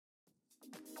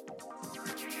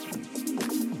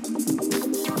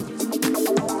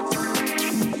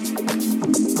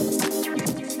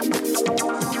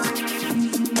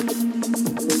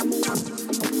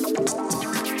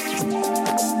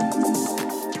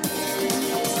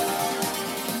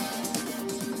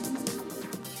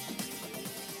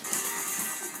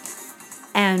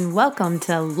And welcome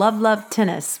to Love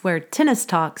Tennis, where tennis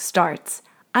talk starts.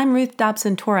 I'm Ruth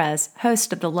Dobson-Torres,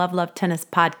 host of the Love Tennis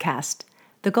podcast.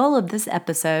 The goal of this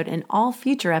episode and all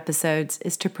future episodes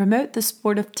is to promote the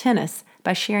sport of tennis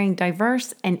by sharing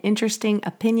diverse and interesting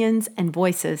opinions and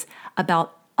voices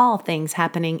about all things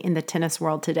happening in the tennis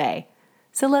world today.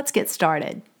 So let's get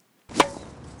started.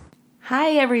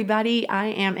 Hi, everybody. I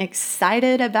am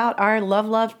excited about our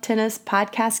Love Tennis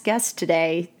podcast guest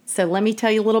today. So let me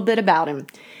tell you a little bit about him.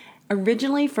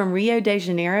 Originally from Rio de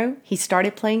Janeiro, he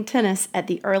started playing tennis at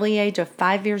the early age of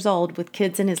 5 years old with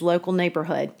kids in his local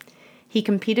neighborhood. He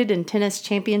competed in tennis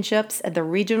championships at the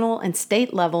regional and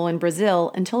state level in Brazil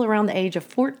until around the age of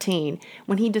 14,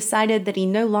 when he decided that he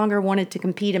no longer wanted to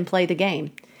compete and play the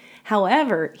game.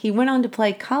 However, he went on to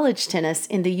play college tennis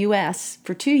in the U.S.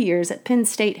 for 2 years at Penn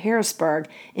State Harrisburg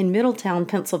in Middletown,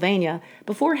 Pennsylvania,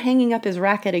 before hanging up his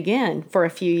racket again for a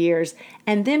few years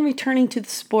and then returning to the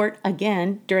sport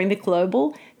again during the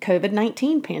global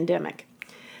COVID-19 pandemic.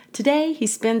 Today, he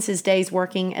spends his days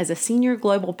working as a senior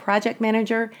global project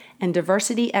manager and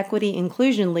diversity, equity,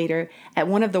 inclusion leader at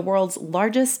one of the world's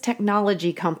largest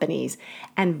technology companies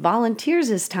and volunteers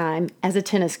his time as a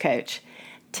tennis coach.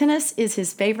 Tennis is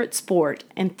his favorite sport,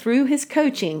 and through his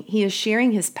coaching, he is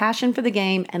sharing his passion for the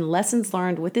game and lessons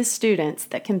learned with his students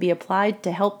that can be applied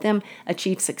to help them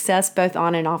achieve success both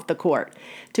on and off the court.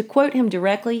 To quote him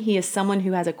directly, he is someone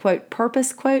who has a, quote,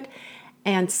 purpose, quote,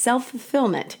 and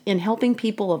self-fulfillment in helping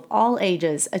people of all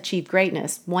ages achieve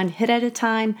greatness, one hit at a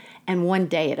time and one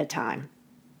day at a time.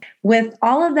 With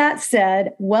all of that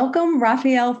said, welcome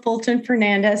Rafael Fulton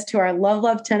Fernandez to our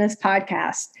Love Tennis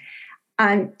podcast.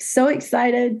 I'm so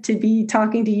excited to be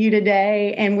talking to you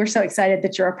today, and we're so excited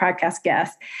that you're a podcast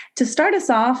guest. To start us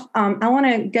off, I want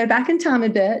to go back in time a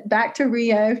bit, back to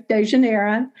Rio de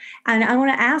Janeiro, and I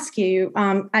want to ask you,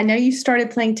 I know you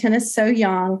started playing tennis so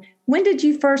young. When did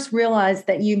you first realize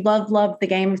that you loved the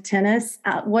game of tennis?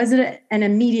 Was it an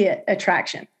immediate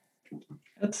attraction?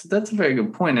 That's a very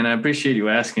good point, and I appreciate you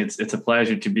asking. It's a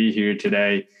pleasure to be here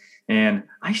today. And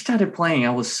I started playing,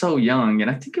 I was so young, and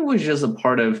I think it was just a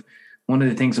part of one of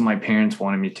the things that my parents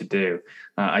wanted me to do.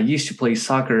 I used to play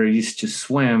soccer. I used to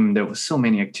swim. There was so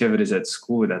many activities at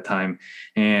school at that time.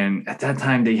 And at that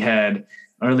time, they had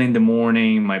early in the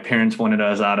morning, my parents wanted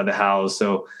us out of the house.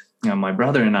 So my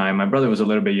brother was a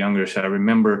little bit younger. So I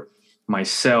remember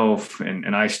myself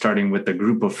and I starting with a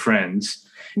group of friends.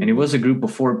 And it was a group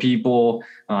of 4 people.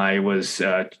 It was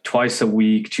twice a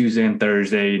week, Tuesday and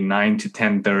Thursday, 9 to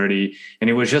 10:30. And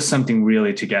it was just something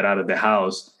really to get out of the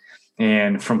house.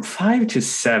 And from 5 to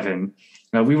 7,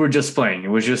 we were just playing. It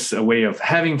was just a way of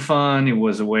having fun. It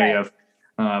was a way of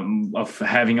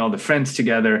having all the friends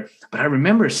together. But I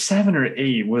remember 7 or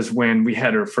 8 was when we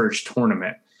had our first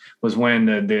tournament. Was when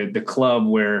the club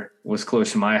where was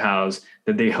close to my house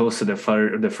that they hosted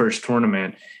the first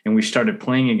tournament, and we started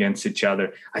playing against each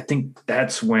other. I think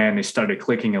that's when it started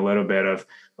clicking a little bit of,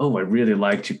 oh, I really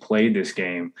like to play this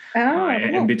game.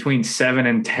 And between 7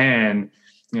 and 10.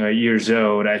 Years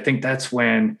old, I think that's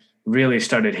when really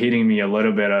started hitting me a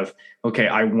little bit of, okay,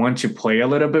 I want to play a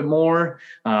little bit more.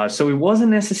 So it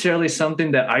wasn't necessarily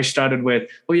something that I started with,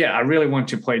 oh yeah, I really want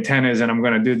to play tennis and I'm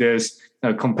going to do this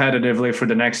competitively for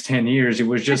the next 10 years. It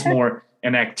was just more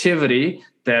an activity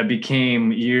that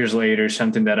became years later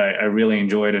something that I really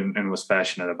enjoyed and was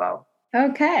passionate about.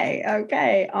 Okay.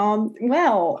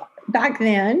 Well, back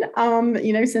then,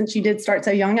 since you did start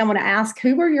so young, I want to ask,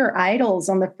 who were your idols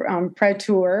on the pro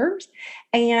tours?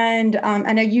 And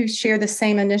I know you share the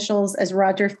same initials as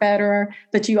Roger Federer,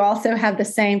 but you also have the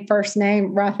same first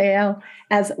name, Rafael,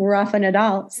 as Rafa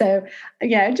Nadal. So,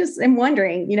 just am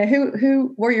wondering,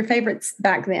 who were your favorites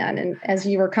back then and as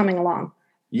you were coming along?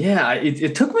 Yeah,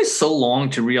 it took me so long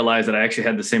to realize that I actually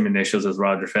had the same initials as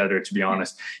Roger Federer, to be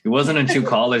honest. It wasn't until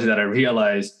college that I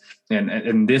realized,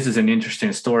 and this is an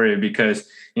interesting story, because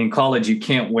in college you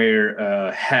can't wear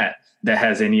a hat that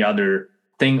has any other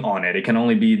thing on it. It can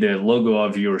only be the logo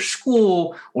of your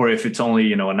school, or if it's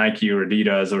only, a Nike or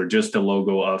Adidas, or just the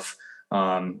logo of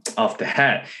the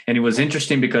hat. And it was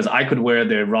interesting because I could wear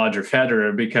the Roger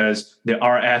Federer because the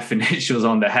RF initials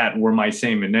on the hat were my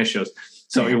same initials.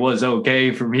 So it was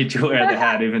okay for me to wear the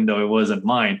hat, even though it wasn't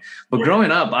mine. But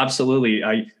growing up, absolutely,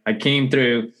 I came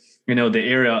through the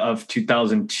era of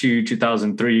 2002,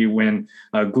 2003, when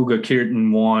Guga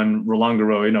Kirten won Roland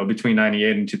Garros, between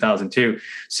 98 and 2002.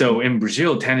 So in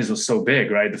Brazil, tennis was so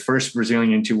big, right? The first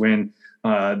Brazilian to win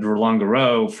the Roland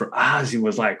Garros for us, it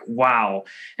was like, wow.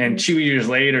 And 2 years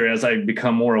later, as I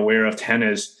become more aware of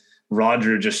tennis,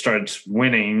 Roger just starts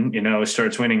winning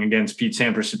against Pete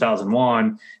Sampras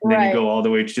 2001. And then you go all the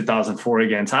way to 2004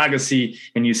 against Agassi,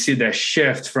 and you see that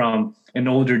shift from an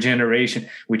older generation,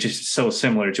 which is so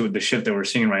similar to the shift that we're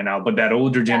seeing right now. But that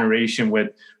older generation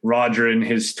with Roger and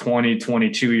his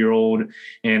 22-year-old,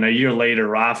 and a year later,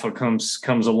 Rafa comes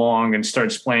along and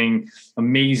starts playing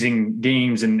amazing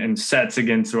games and sets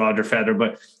against Roger Federer.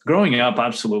 But growing up,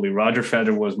 absolutely, Roger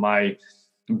Federer was my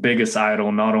biggest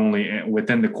idol, not only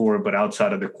within the court, but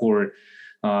outside of the court.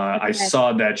 I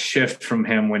saw that shift from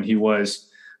him when he was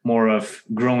more of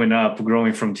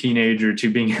growing from teenager to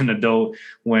being an adult,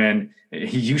 when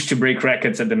he used to break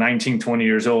records at the 19, 20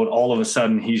 years old. All of a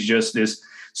sudden, he's just this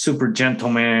super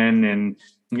gentleman, and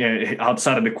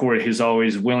outside of the court, he's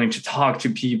always willing to talk to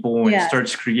people and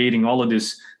starts creating all of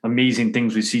this amazing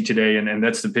things we see today. And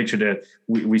that's the picture that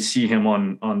we see him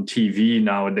on TV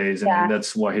nowadays. And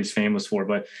that's what he's famous for.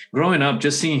 But growing up,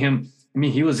 just seeing him, I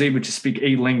mean, he was able to speak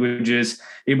 8 languages,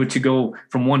 able to go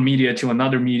from one media to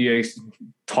another media,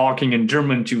 talking in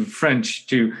German to French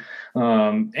to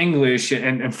English.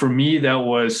 And for me, that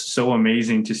was so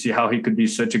amazing to see how he could be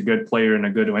such a good player and a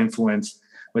good influence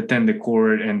within the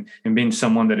court, and being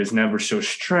someone that is never so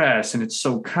stressed and it's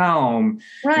so calm.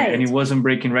 And he wasn't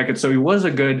breaking records. So he was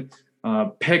a good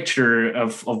picture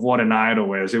of what an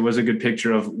idol is. It was a good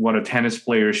picture of what a tennis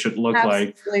player should look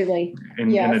like.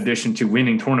 In addition to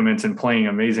winning tournaments and playing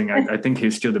amazing. I think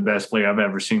he's still the best player I've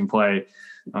ever seen play.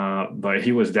 But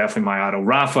he was definitely my idol.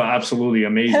 Rafa, absolutely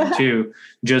amazing too,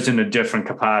 just in a different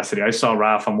capacity. I saw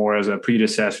Rafa more as a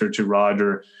predecessor to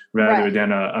Roger rather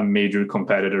than a major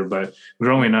competitor. But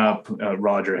growing up,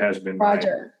 Roger has been my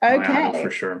idol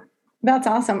for sure. That's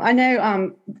awesome. I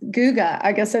know Guga,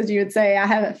 I guess as you would say, I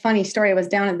have a funny story. I was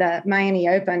down at the Miami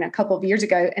Open a couple of years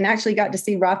ago and actually got to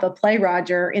see Rafa play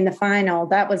Roger in the final.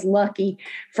 That was lucky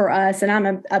for us. And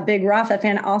I'm a big Rafa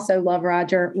fan. I also love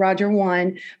Roger. Roger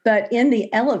won. But in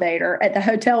the elevator at the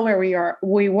hotel where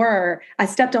we were, I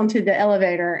stepped onto the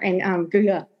elevator and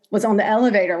Guga was on the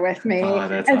elevator with me.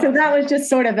 So that was just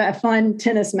sort of a fun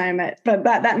tennis moment. But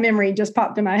that memory just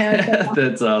popped in my head.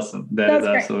 That's awesome. That's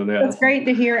absolutely awesome. That's great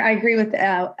to hear. I agree with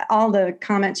all the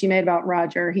comments you made about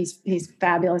Roger. He's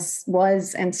fabulous,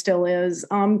 was and still is.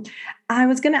 I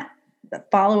was going to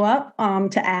follow up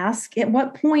to ask, at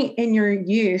what point in your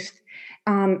youth,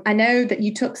 I know that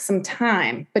you took some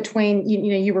time between,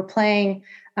 you were playing,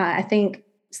 I think,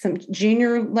 some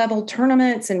junior level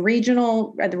tournaments and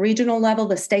at the regional level,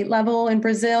 the state level in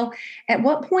Brazil. At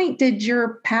what point did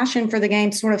your passion for the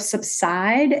game sort of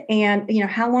subside? And,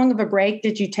 how long of a break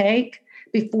did you take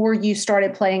before you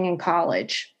started playing in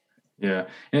college? Yeah.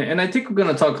 And I think we're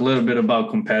going to talk a little bit about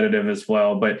competitive as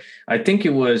well, but I think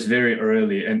it was very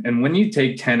early. And when you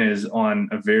take tennis on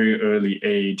a very early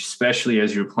age, especially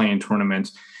as you're playing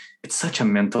tournaments, it's such a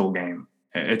mental game.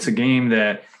 It's a game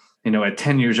that, at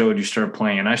 10 years old, you start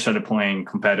playing, and I started playing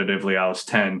competitively. I was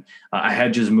 10. I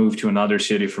had just moved to another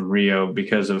city from Rio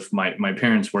because of my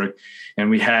parents' work. And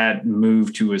we had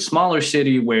moved to a smaller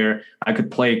city where I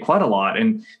could play quite a lot.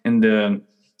 And a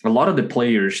lot of the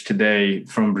players today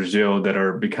from Brazil that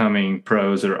are becoming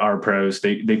pros or are pros,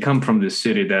 they come from this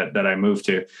city that I moved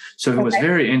to. So it was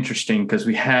very interesting because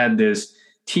we had these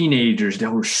teenagers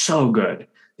that were so good.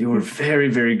 They were very,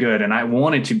 very good. And I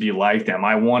wanted to be like them.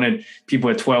 I wanted people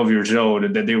at 12 years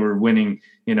old that they were winning,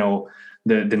 the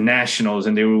nationals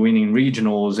and they were winning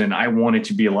regionals. And I wanted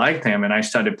to be like them. And I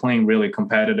started playing really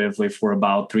competitively for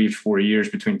about 3-4 years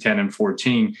between 10 and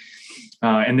 14.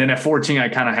 And then at 14, I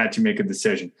kind of had to make a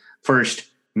decision.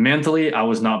 First, mentally, I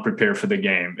was not prepared for the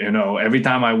game. Every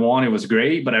time I won, it was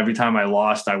great. But every time I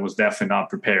lost, I was definitely not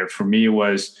prepared. For me, it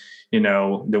was,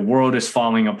 the world is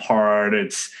falling apart.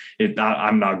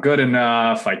 I'm not good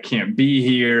enough. I can't be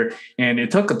here. And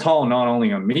it took a toll, not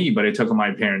only on me, but it took on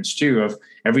my parents too. Of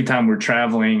every time we're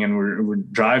traveling and we're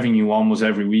driving you almost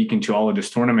every week into all of these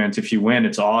tournaments. If you win,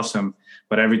 it's awesome.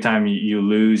 But every time you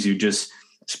lose, you just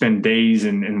spend days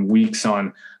and weeks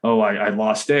on, I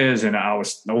lost this. And I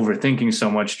was overthinking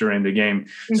so much during the game.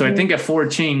 Mm-hmm. So I think at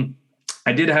 14,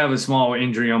 I did have a small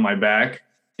injury on my back.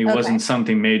 It wasn't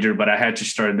something major, but I had to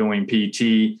start doing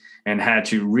PT and had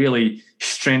to really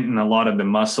strengthen a lot of the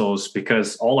muscles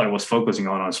because all I was focusing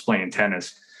on was playing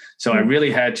tennis. So I really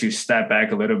had to step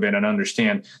back a little bit and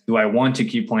understand, do I want to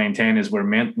keep playing tennis where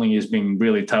mentally is being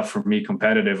really tough for me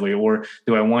competitively, or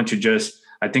do I want to just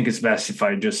I think it's best if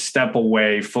I just step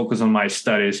away, focus on my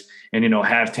studies, and,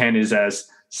 have tennis as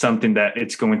something that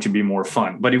it's going to be more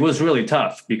fun. But it was really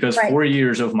tough because Right. 4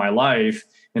 years of my life,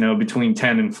 between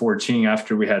 10 and 14,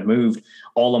 after we had moved,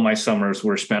 all of my summers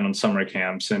were spent on summer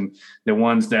camps. And the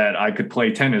ones that I could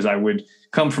play tennis, I would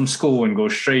come from school and go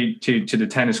straight to the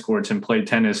tennis courts and play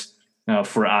tennis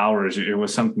for hours. It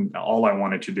was something, all I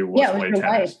wanted to do was play tennis.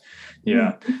 Life.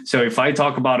 Yeah. So if I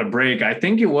talk about a break, I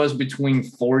think it was between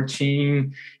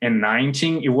 14 and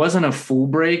 19. It wasn't a full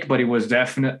break, but it was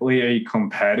definitely a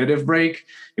competitive break.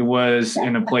 It was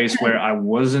in a place where I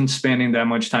wasn't spending that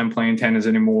much time playing tennis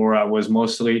anymore. I was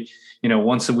mostly,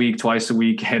 once a week, twice a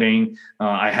week hitting.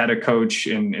 I had a coach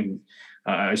and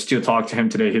I still talk to him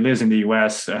today. He lives in the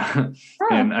US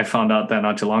and I found out that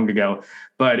not too long ago.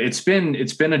 But it's been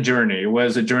a journey. It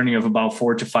was a journey of about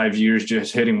 4 to 5 years,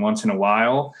 just hitting once in a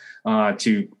while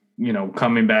to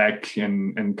coming back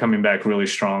and coming back really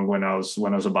strong when I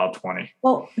was about 20.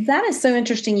 Well, that is so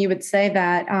interesting. You would say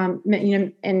that,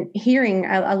 and hearing,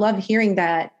 I love hearing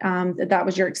that that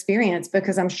was your experience,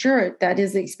 because I'm sure that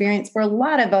is the experience for a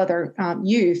lot of other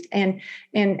youth and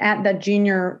at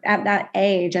that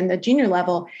age and the junior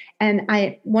level. And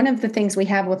one of the things we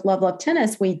have with Love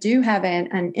Tennis, we do have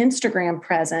an Instagram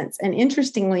presence. And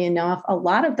interestingly enough, a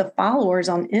lot of the followers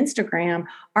on Instagram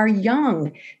are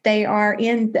young. They are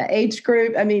in the age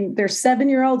group. I mean, they're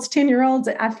 7-year-olds, 10-year-olds.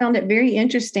 I found it very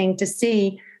interesting to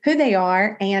see who they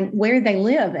are and where they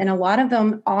live. And a lot of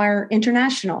them are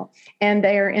international, and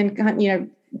they are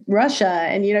in, Russia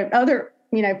and, other,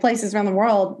 places around the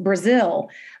world, Brazil.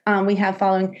 We have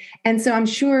following. And so I'm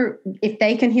sure if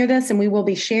they can hear this, and we will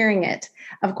be sharing it,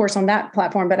 of course, on that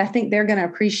platform, but I think they're going to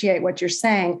appreciate what you're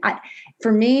saying.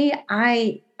 For me,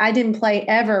 I didn't play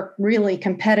ever really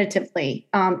competitively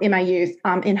in my youth.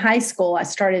 In high school, I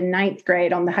started 9th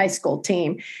grade on the high school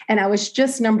team, and I was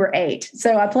just number 8.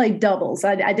 So I played doubles.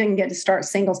 I didn't get to start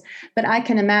singles, but I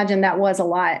can imagine that was a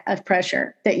lot of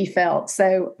pressure that you felt.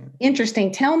 So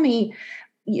interesting. Tell me,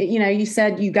 you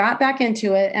said you got back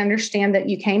into it. Understand that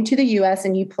you came to the U.S.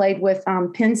 and you played with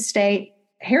Penn State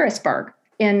Harrisburg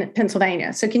in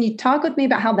Pennsylvania. So can you talk with me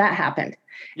about how that happened?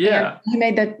 Yeah. And you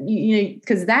made that,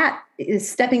 because that is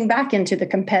stepping back into the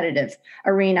competitive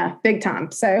arena big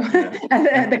time. So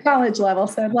at the college level.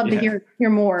 So I'd love to hear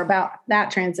more about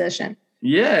that transition.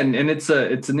 Yeah. And it's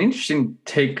an interesting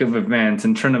take of events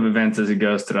and turn of events as it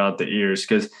goes throughout the years.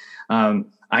 Because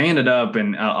I ended up,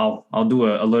 and I'll do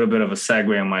a little bit of a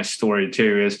segue on my story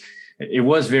too, is it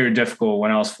was very difficult when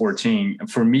I was 14.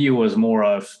 For me, it was more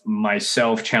of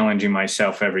myself challenging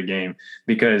myself every game,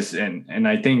 because, and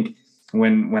I think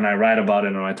when I write about it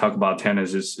and when I talk about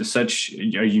tennis, it's such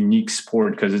a unique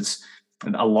sport, because it's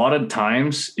a lot of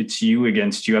times it's you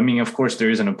against you. I mean, of course, there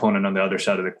is an opponent on the other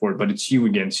side of the court, but it's you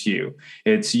against you.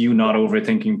 It's you not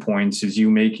overthinking points. It's you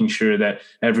making sure that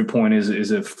every point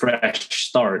is a fresh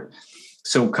start.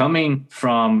 So coming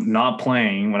from not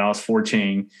playing when I was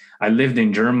 14, I lived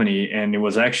in Germany, and it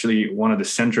was actually one of the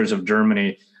centers of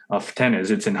Germany of tennis.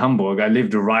 It's in Hamburg. I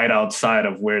lived right outside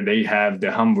of where they have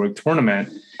the Hamburg tournament.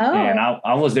 Oh. And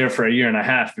I was there for a year and a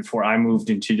half before I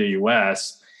moved into the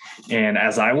US. And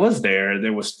as I was there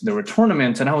were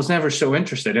tournaments, and I was never so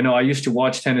interested. I used to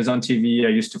watch tennis on TV. I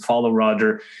used to follow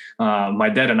Roger. My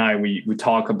dad and I, we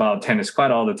talk about tennis quite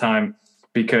all the time,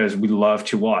 because we love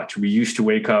to watch. We used to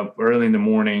wake up early in the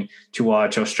morning to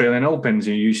watch Australian Opens.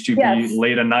 It used to be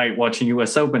late at night watching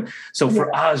US Open. So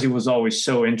for us, it was always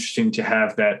so interesting to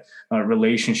have that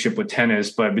relationship with tennis.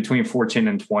 But between 14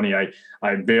 and 20,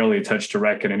 I barely touched a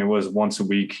racket, and it was once a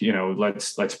week,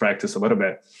 let's practice a little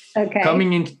bit. Okay.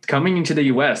 Coming into the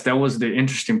US, that was the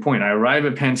interesting point. I arrived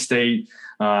at Penn State.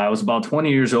 I was about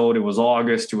 20 years old. It was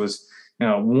August. It was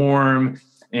warm.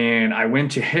 And I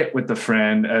went to hit with a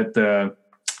friend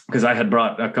because I had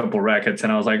brought a couple rackets,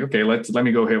 and I was like, okay, let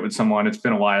me go hit with someone. It's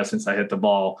been a while since I hit the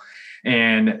ball.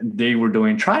 And they were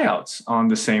doing tryouts on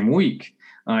the same week.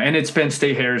 And it's Penn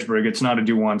State Harrisburg. It's not a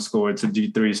D1 school. It's a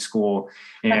D3 school.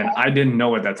 And I didn't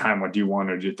know at that time what D1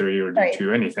 or D3 or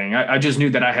D2, anything. I just knew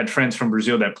that I had friends from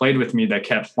Brazil that played with me that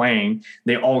kept playing.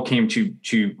 They all came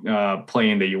to play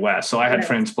in the US. So I had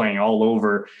friends playing all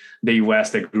over the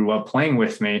US that grew up playing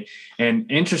with me. And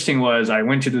interesting was, I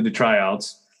went to do the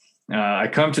tryouts. I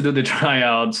come to do the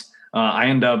tryouts. I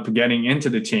end up getting into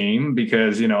the team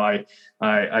because,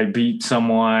 I beat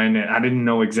someone, and I didn't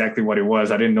know exactly what it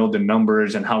was. I didn't know the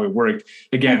numbers and how it worked.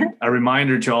 Again, a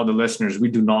reminder to all the listeners, we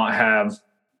do not have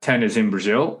tennis in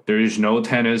Brazil. There is no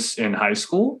tennis in high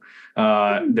school.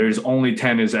 There's only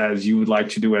tennis as you would like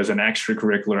to do as an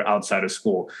extracurricular outside of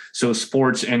school. So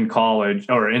sports in college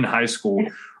or in high school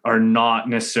are not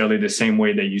necessarily the same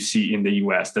way that you see in the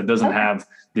US. That doesn't have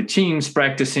the teams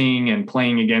practicing and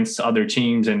playing against other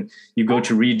teams, and you go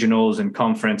to regionals and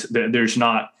conference. There's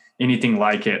not anything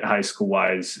like it high school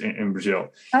wise in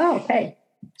Brazil. Oh, okay.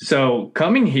 So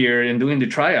coming here and doing the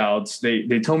tryouts,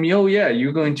 they told me, oh yeah,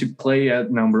 you're going to play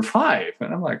at number 5.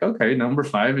 And I'm like, okay, number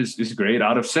 5 is great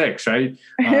out of 6, right?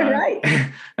 Right.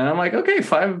 And I'm like, okay,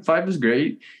 five is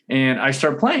great. And I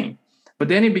start playing. But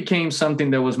then it became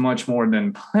something that was much more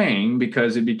than playing,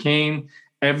 because it became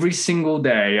every single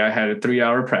day I had a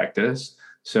 3-hour practice.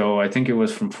 So I think it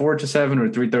was from 4 to 7 or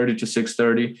 3:30 to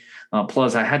 6:30.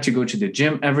 Plus I had to go to the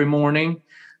gym every morning.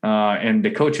 And the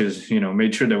coaches,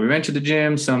 made sure that we went to the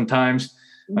gym. Sometimes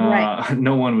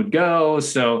no one would go.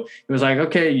 So it was like,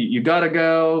 okay, you got to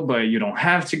go, but you don't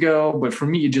have to go. But for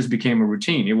me, it just became a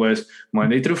routine. It was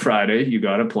Monday through Friday. You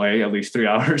got to play at least 3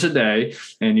 hours a day,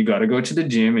 and you got to go to the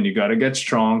gym, and you got to get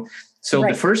strong. So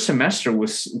the first semester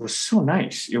was so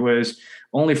nice. It was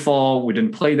only fall. We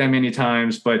didn't play that many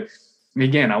times, but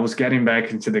again, I was getting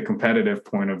back into the competitive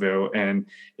point of view, and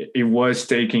it was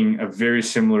taking a very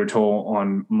similar toll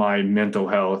on my mental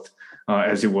health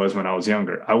as it was when I was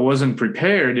younger. I wasn't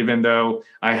prepared, even though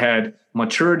I had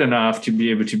matured enough to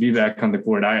be able to be back on the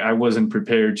court. I wasn't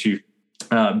prepared to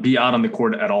be out on the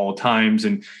court at all times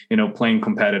and, playing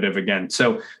competitive again.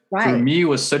 So for me, it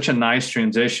was such a nice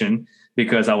transition,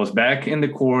 because I was back in the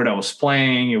court. I was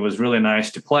playing. It was really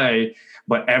nice to play.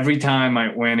 But every time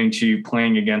I went into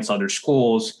playing against other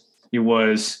schools, it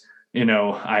was,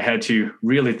 I had to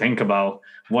really think about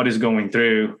what is going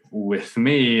through with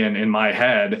me and in my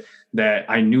head, that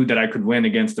I knew that I could win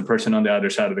against the person on the other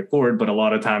side of the court. But a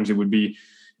lot of times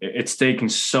it's taking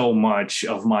so much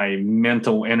of my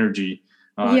mental energy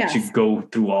to go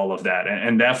through all of that.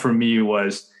 And that for me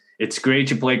it's great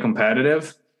to play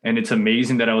competitive. And it's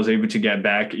amazing that I was able to get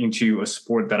back into a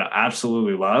sport that I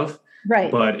absolutely love.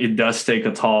 Right. But it does take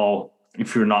a toll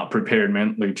if you're not prepared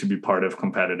mentally to be part of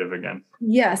competitive again.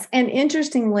 Yes. And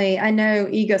interestingly, I know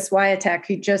Iga Swiatek,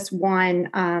 who just won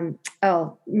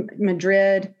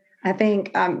Madrid. I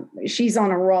think she's on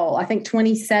a roll. I think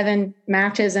 27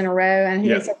 matches in a row. And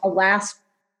he's the last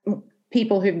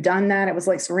people who've done that. It was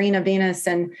like Serena Venus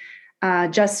and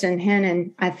Justin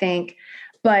Henin, I think.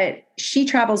 But she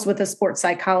travels with a sports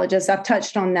psychologist. I've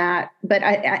touched on that. But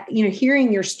I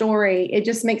hearing your story, it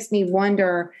just makes me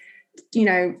wonder,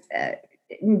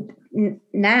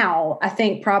 now I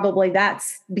think probably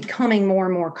that's becoming more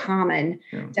and more common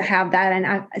to have that.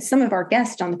 And some of our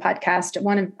guests on the podcast,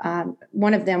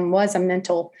 one of them was a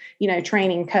mental,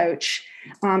 training coach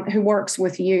who works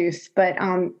with youth. But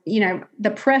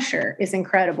the pressure is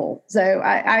incredible. So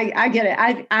I get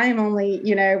it. I am only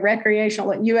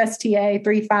recreational at USTA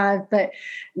 3-5, but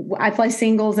I play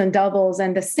singles and doubles,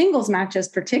 and the singles matches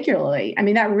particularly. I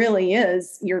mean, that really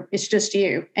is it's just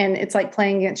you, and it's like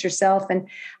playing against yourself. And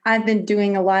I've been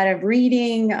doing a lot of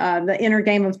reading, the Inner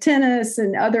Game of Tennis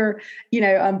and other,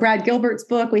 Brad Gilbert's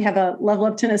book. We have a Level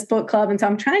Up Tennis book club. And so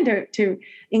I'm trying to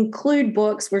include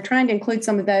books. We're trying to include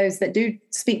some of those that do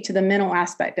speak to the mental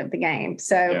aspect of the game.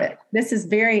 So this is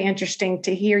very interesting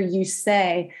to hear you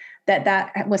say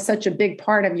that was such a big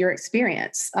part of your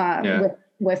experience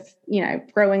with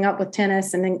growing up with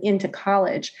tennis and then into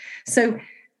college. So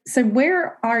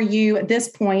where are you at this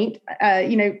point?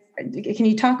 Can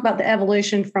you talk about the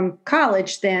evolution from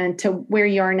college then to where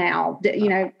you are now?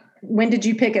 When did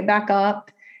you pick it back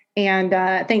up? And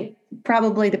I think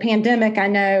probably the pandemic, I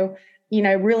know,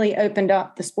 really opened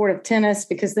up the sport of tennis,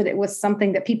 because that it was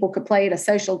something that people could play at a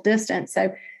social distance.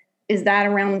 So is that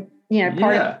around,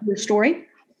 part of your story?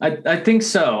 I think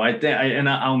so.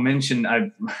 I'll mention,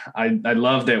 I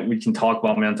love that we can talk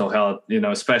about mental health,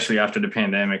 especially after the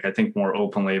pandemic, I think more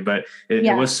openly, but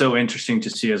it was so interesting to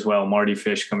see as well, Mardy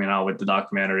Fish coming out with the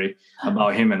documentary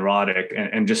about him and Roddick,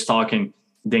 and just talking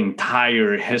the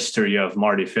entire history of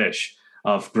Mardy Fish,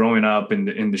 of growing up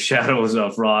in the shadows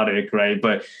of Roddick, right?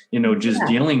 But, just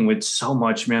dealing with so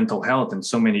much mental health and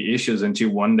so many issues, until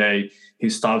one day he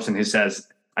stops and he says,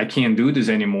 I can't do this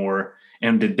anymore.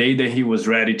 And the day that he was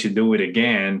ready to do it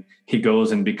again, he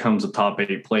goes and becomes a top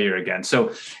 8 player again.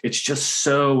 So it's just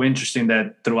so interesting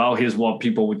that throughout his, what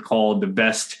people would call the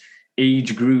best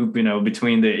age group,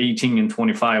 between the 18 and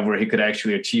 25, where he could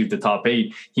actually achieve the top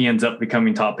 8, he ends up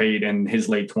becoming top 8 in his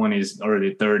late 20s,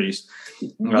 early 30s.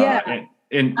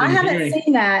 And I haven't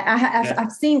seen that.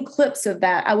 I've seen clips of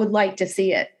that. I would like to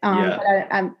see it.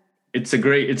 But it's a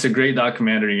great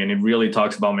documentary, and it really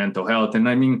talks about mental health. And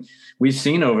I mean, we've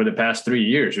seen over the past 3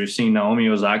 years, we've seen Naomi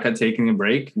Osaka taking a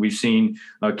break. We've seen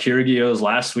Kyrgios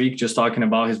last week just talking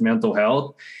about his mental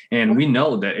health. And we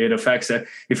know that if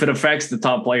it affects the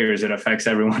top players, it affects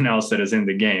everyone else that is in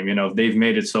the game. You know, if they've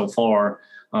made it so far,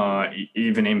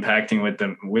 even impacting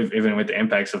even with the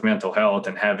impacts of mental health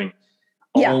and having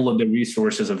all of the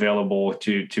resources available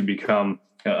to become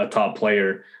a top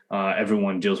player,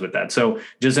 everyone deals with that. So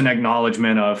just an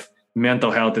acknowledgement of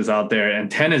mental health is out there, and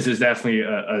tennis is definitely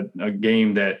a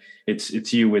game that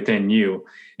it's you within you.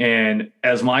 And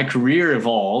as my career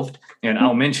evolved, and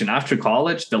I'll mention after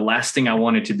college, the last thing I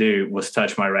wanted to do was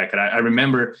touch my racket. I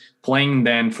remember playing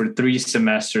then for 3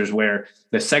 semesters, where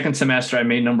the second semester I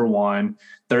made number 1,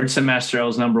 third semester I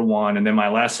was number 1, and then my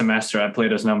last semester I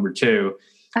played as number 2.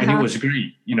 And it was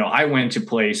great. You know, I went to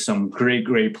play some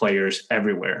great players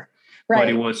everywhere. Right. But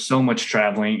it was so much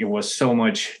traveling. It was so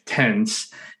much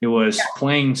tense. It was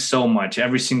playing so much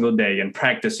every single day and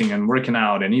practicing and working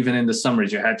out. And even in the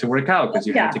summers, you had to work out because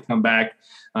you had to come back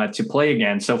to play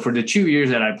again. So for the 2 years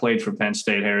that I played for Penn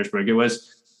State Harrisburg, it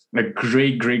was a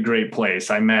great place.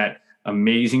 I met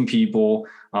amazing people.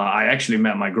 I actually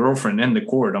met my girlfriend in the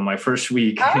court on my first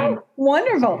week. Oh, and,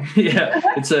 wonderful.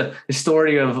 It's a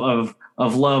story of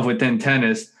love within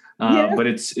tennis. But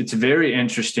it's very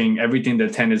interesting, everything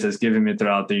that tennis has given me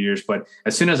throughout the years. But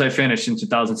as soon as I finished in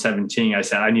 2017, I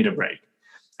said, I need a break.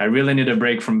 I really need a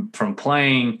break from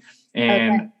playing.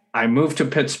 And I moved to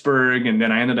Pittsburgh, and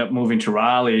then I ended up moving to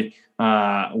Raleigh,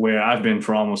 where I've been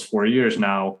for almost 4 years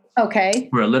now. Okay.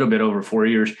 For a little bit over 4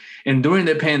 years. And during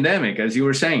the pandemic, as you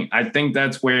were saying, I think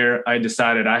that's where I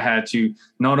decided I had to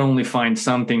not only find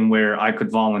something where I could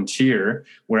volunteer,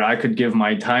 where I could give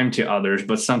my time to others,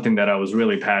 but something that I was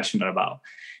really passionate about.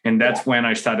 And that's when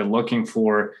I started looking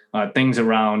for things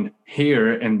around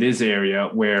here in this area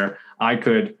where I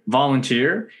could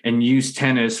volunteer and use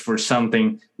tennis for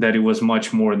something that it was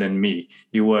much more than me.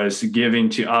 It was giving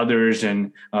to others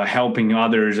and helping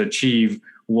others achieve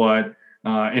what,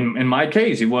 in my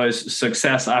case, it was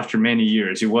success after many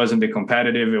years. It wasn't the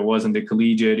competitive, it wasn't the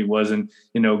collegiate, it wasn't,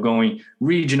 going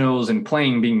regionals and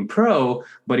being pro,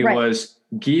 but it was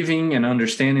giving and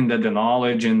understanding that the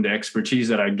knowledge and the expertise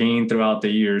that I gained throughout the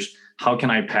years, how can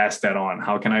I pass that on?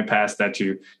 How can I pass that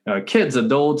to kids,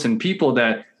 adults, and people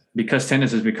that, because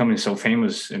tennis is becoming so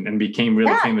famous and became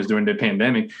really famous during the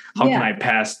pandemic, how can I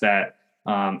pass that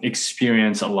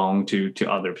experience along to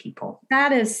other people?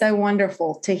 That is so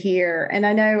wonderful to hear. And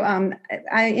I know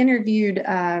I interviewed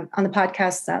on the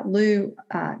podcast Lou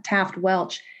Taft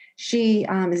Welch. She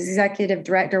is executive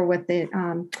director with the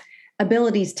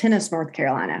Abilities Tennis North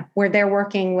Carolina, where they're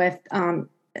working with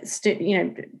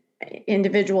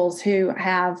individuals who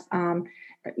have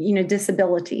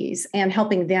disabilities and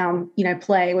helping them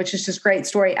play, which is just a great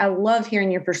story. I love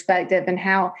hearing your perspective and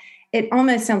how it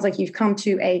almost sounds like you've come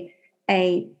to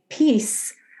a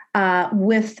peace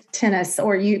with tennis,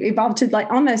 or you evolved to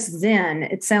like almost Zen.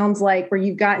 It sounds like where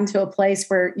you've gotten to a place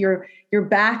where you're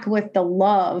back with the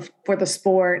love for the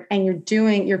sport and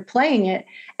you're playing it.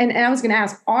 And I was going to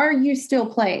ask, are you still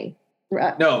playing?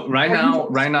 No, right now,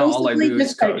 all I do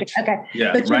is coach. Okay.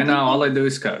 Yeah. Right now, all I do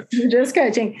is coach. You're just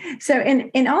coaching. So,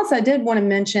 and also I did want to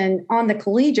mention on the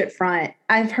collegiate front,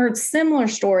 I've heard similar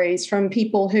stories from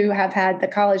people who have had the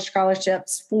college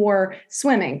scholarships for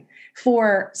swimming,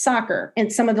 for soccer,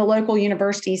 and some of the local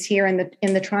universities here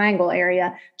in the Triangle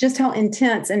area, just how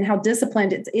intense and how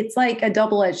disciplined it's like a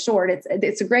double-edged sword.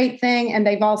 It's a great thing. And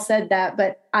they've all said that,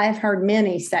 but I've heard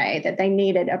many say that they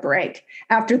needed a break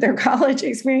after their college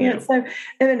experience. Yeah. So,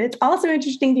 and it's also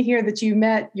interesting to hear that you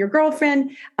met your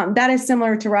girlfriend. That is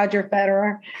similar to Roger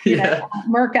Federer,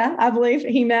 Mirka, I believe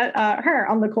he met her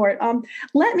on the court.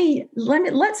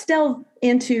 Let's delve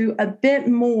into a bit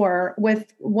more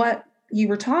with what you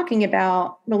were talking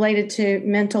about related to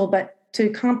mental, but to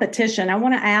competition. I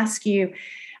want to ask you,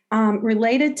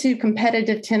 related to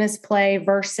competitive tennis play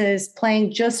versus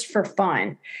playing just for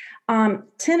fun.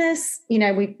 Tennis,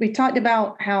 we talked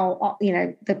about how,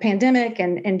 the pandemic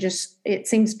and just, it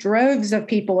seems droves of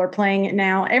people are playing it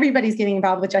now. Everybody's getting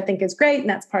involved, which I think is great. And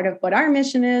that's part of what our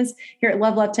mission is here at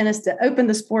Love Tennis, to open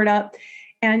the sport up.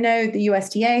 And I know the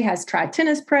USTA has tried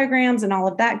tennis programs and all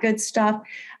of that good stuff.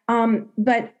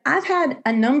 But I've had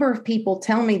a number of people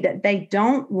tell me that they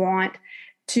don't want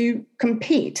to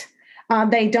compete.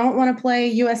 They don't want to play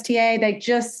USTA.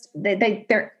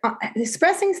 They're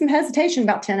expressing some hesitation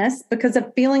about tennis because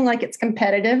of feeling like it's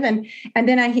competitive. And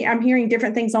then I'm hearing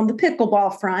different things on the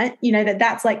pickleball front,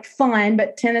 that's like fun,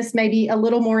 but tennis may be a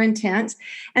little more intense.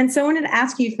 And so I wanted to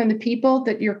ask you, from the people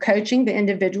that you're coaching, the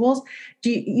individuals,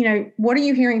 what are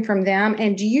you hearing from them?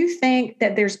 And do you think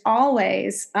that there's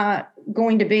always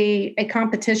going to be a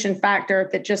competition factor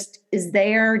that just is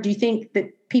there? Do you think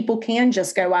that people can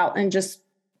just go out and just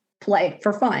play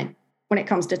for fun when it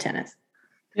comes to tennis?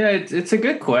 Yeah, it's a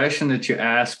good question that you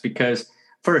ask, because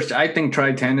first, I think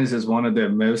Tri Tennis is one of the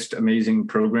most amazing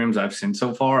programs I've seen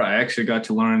so far. I actually got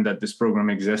to learn that this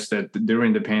program existed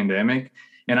during the pandemic,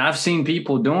 and I've seen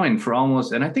people doing for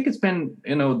almost, and I think it's been,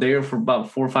 there for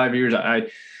about 4 or 5 years.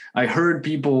 I heard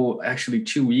people actually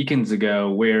 2 weekends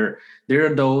ago where they're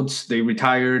adults, they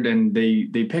retired, and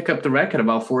they pick up the racket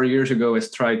about 4 years ago as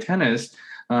Tri Tennis,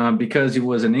 because it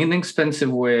was an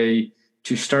inexpensive way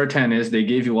to start tennis. They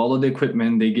gave you all of the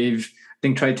equipment. They gave, I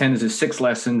think Tri Tennis is 6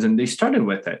 lessons, and they started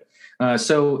with it.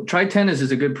 So Tri Tennis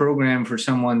is a good program for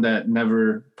someone that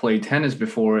never played tennis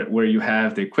before, where you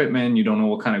have the equipment, you don't know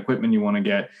what kind of equipment you want to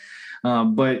get.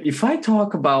 But if I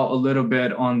talk about a little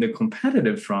bit on the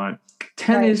competitive front,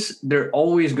 tennis, they're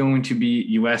always going to be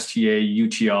USTA,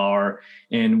 UTR,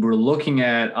 and we're looking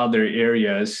at other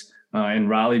areas, and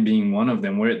Raleigh being one of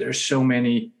them, where there's so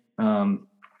many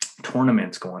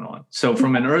tournaments going on. So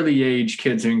from an early age,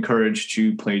 kids are encouraged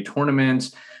to play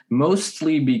tournaments,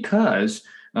 mostly because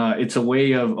it's a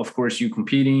way of course, you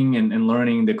competing and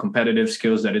learning the competitive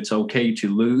skills, that it's okay to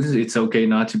lose. It's okay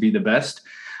not to be the best.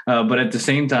 But at the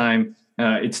same time,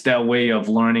 it's that way of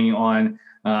learning on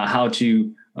how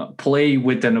to play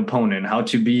with an opponent, how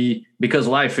to be, because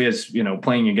life is,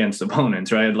 playing against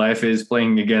opponents, right? Life is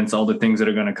playing against all the things that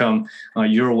are going to come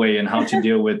your way, and how to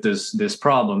deal with this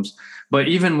problems. But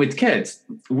even with kids,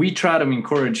 we try to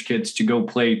encourage kids to go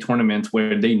play tournaments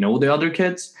where they know the other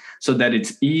kids, so that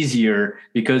it's easier,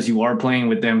 because you are playing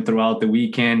with them throughout the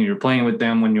weekend. You're playing with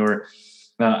them when you're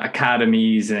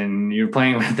academies, and you're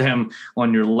playing with them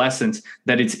on your lessons,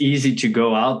 that it's easy to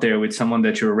go out there with someone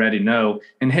that you already know.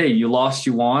 And hey, you lost,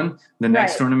 you won. The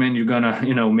next tournament, you're going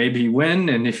to, maybe win.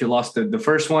 And if you lost the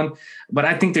first one, but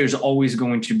I think there's always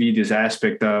going to be this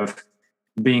aspect of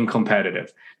being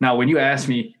competitive. Now, when you ask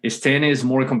me, is tennis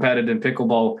more competitive than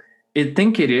pickleball? I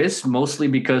think it is, mostly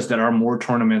because there are more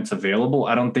tournaments available.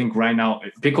 I don't think right now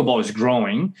pickleball is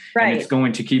growing, and it's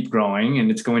going to keep growing, and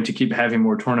it's going to keep having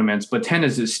more tournaments. But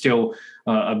tennis is still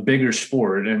a bigger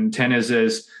sport, and tennis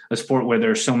is a sport where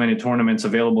there are so many tournaments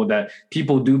available that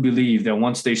people do believe that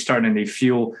once they start and they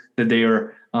feel that they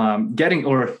are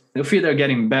they feel they're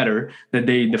getting better, that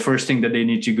the first thing that they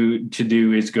need to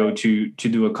do is go to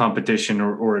do a competition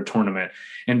or a tournament.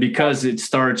 And because it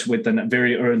starts with a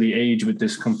very early age, with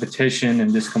this competition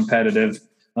and this competitive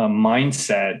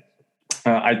mindset,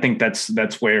 I think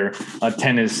that's where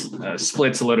tennis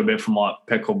splits a little bit from what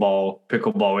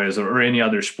pickleball is, or any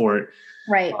other sport.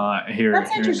 Right. Here.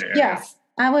 That's interesting. Yes.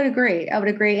 I would agree.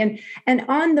 And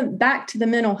on the back to the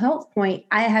mental health point,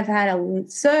 I have had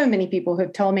so many people who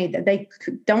have told me that they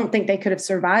don't think they could have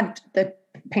survived the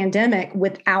pandemic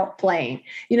without playing.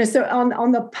 So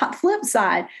on the flip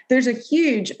side, there's a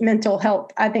huge mental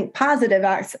health, I think, positive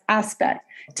aspect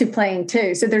to playing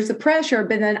too. So there's the pressure,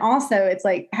 but then also it's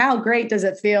like, how great does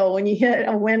it feel when you hit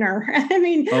a winner? I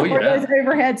mean, or those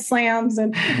overhead slams,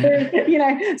 and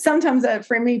sometimes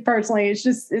for me personally, it's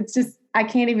just I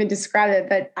can't even describe it,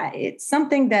 but it's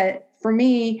something that for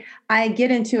me, I get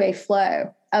into a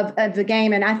flow of the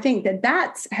game. And I think that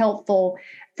that's helpful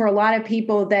for a lot of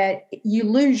people, that you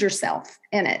lose yourself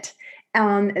in it.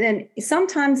 And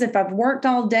sometimes if I've worked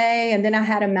all day and then I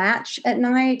had a match at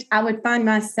night, I would find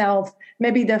myself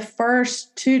maybe the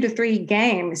first 2 to 3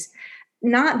 games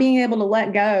not being able to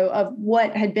let go of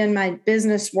what had been my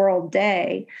business world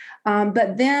day.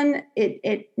 But then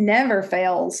it never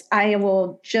fails. I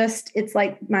will it's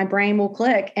like my brain will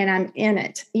click and I'm in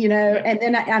it, and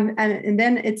then and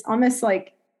then it's almost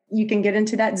like you can get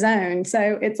into that zone.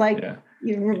 So it's like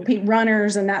you repeat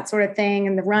runners and that sort of thing,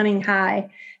 and the running high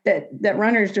that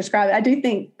runners describe. I do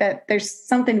think that there's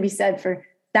something to be said for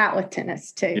that with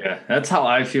tennis too. Yeah, that's how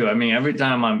I feel. I mean, every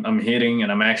time I'm hitting,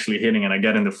 and I'm actually hitting, and I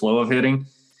get in the flow of hitting,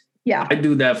 I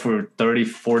do that for 30,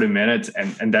 40 minutes,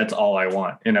 and that's all I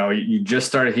want. You just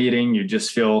start hitting, you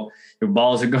just feel your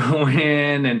balls are going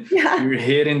in, and you're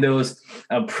hitting those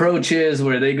approaches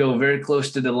where they go very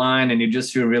close to the line, and you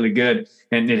just feel really good.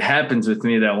 And it happens with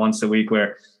me that once a week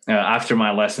where after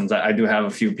my lessons, I do have a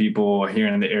few people here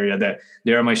in the area that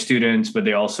they are my students, but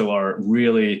they also are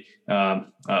really,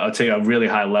 I'd say, a really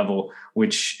high level,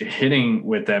 which hitting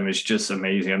with them is just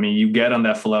amazing. I mean, you get on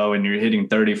that flow and you're hitting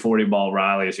 30, 40 ball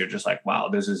rallies. You're just like, wow,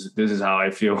 this is how I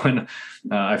feel when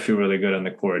I feel really good on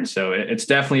the court. So it's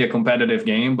definitely a competitive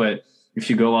game, but if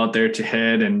you go out there to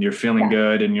hit and you're feeling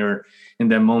good and you're in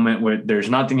that moment where there's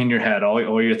nothing in your head,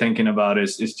 all you're thinking about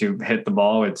is to hit the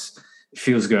ball. It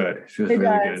feels good. It feels really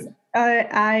good.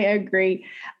 I agree.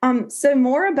 So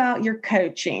more about your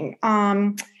coaching.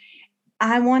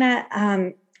 I want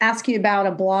to ask you about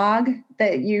a blog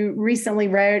that you recently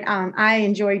wrote. I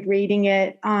enjoyed reading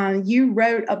it. You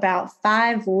wrote about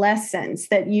 5 lessons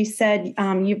that you said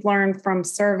you've learned from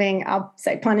serving, I'll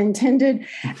say pun intended,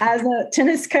 as a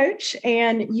tennis coach.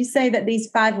 And you say that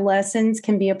these 5 lessons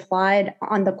can be applied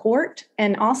on the court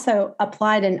and also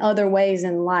applied in other ways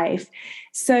in life.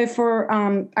 So for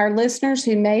our listeners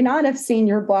who may not have seen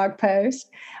your blog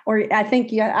post, or I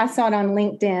think I saw it on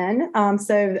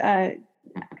LinkedIn.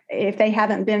 If they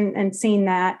haven't been and seen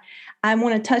that, I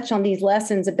want to touch on these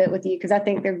lessons a bit with you because I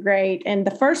think they're great. And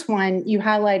the first one you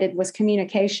highlighted was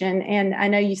communication. And I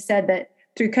know you said that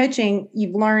through coaching,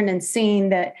 you've learned and seen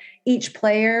that each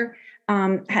player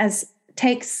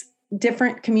takes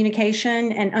different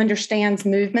communication and understands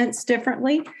movements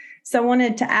differently. So I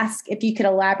wanted to ask if you could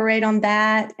elaborate on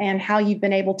that and how you've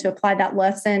been able to apply that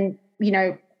lesson,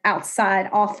 outside,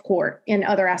 off court, in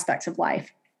other aspects of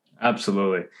life.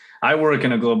 Absolutely. I work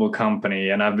in a global company,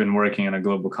 and I've been working in a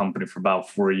global company for about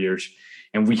 4 years.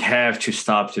 And we have to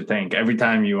stop to think. Every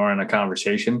time you are in a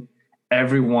conversation,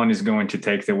 everyone is going to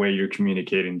take the way you're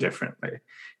communicating differently,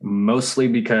 mostly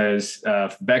because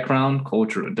of background,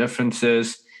 cultural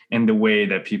differences, and the way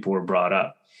that people were brought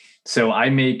up. So I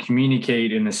may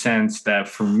communicate in a sense that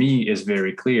for me is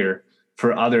very clear,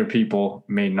 for other people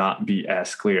may not be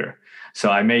as clear. So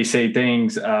I may say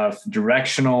things of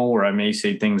directional, or I may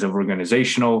say things of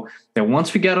organizational, that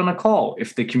once we get on a call,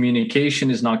 if the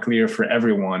communication is not clear for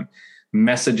everyone,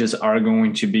 messages are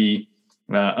going to be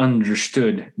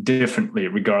understood differently,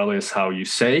 regardless how you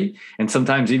say, and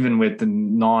sometimes even with the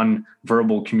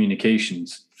non-verbal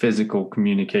communications, physical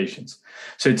communications.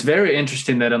 So it's very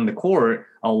interesting that on the court,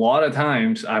 a lot of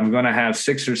times I'm going to have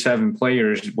 6 or 7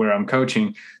 players where I'm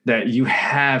coaching that you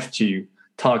have to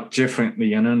talk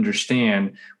differently and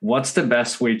understand what's the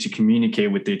best way to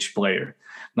communicate with each player.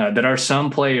 Now, there are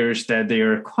some players that they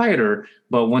are quieter,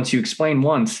 but once you explain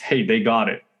once, hey, they got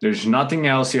it. There's nothing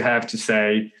else you have to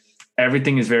say.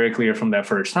 Everything is very clear from that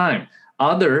first time.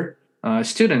 Other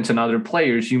students and other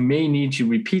players, you may need to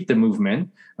repeat the movement.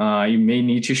 You may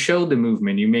need to show the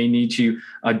movement. You may need to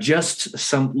adjust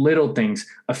some little things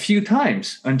a few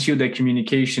times until the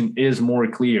communication is more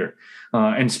clear.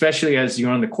 And especially as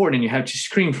you're on the court and you have to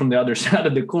scream from the other side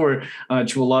of the court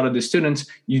to a lot of the students,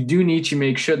 you do need to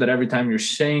make sure that every time you're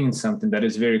saying something that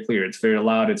is very clear, it's very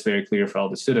loud, it's very clear for all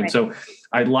the students. Right. So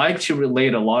I'd like to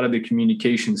relate a lot of the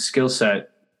communication skill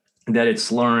set that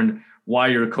it's learned while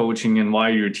you're coaching and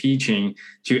while you're teaching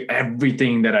to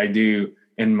everything that I do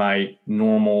in my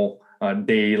normal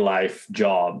day life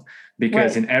job.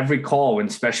 Because in every call, and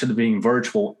especially being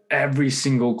virtual, every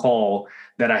single call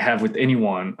that I have with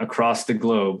anyone across the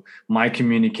globe, my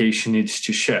communication needs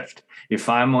to shift. If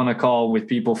I'm on a call with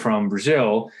people from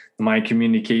Brazil, my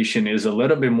communication is a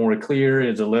little bit more clear.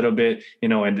 It's a little bit,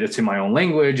 and it's in my own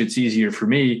language. It's easier for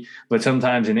me. But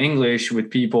sometimes in English with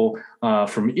people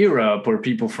from Europe or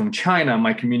people from China,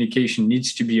 my communication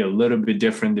needs to be a little bit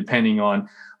different depending on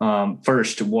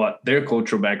first, what their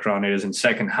cultural background is, and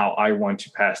second, how I want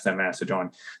to pass that message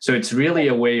on. So it's really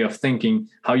a way of thinking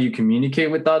how you communicate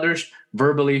with others,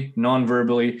 verbally,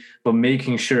 non-verbally, but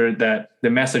making sure that the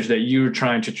message that you're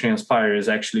trying to transpire is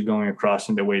actually going across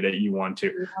in the way that you want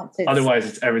to.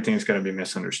 Otherwise, everything's going to be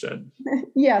misunderstood.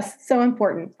 Yes, so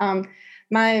important.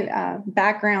 My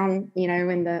background,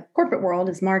 in the corporate world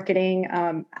is marketing.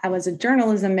 I was a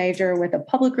journalism major with a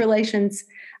public relations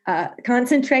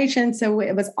concentration. So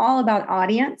it was all about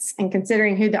audience and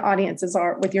considering who the audiences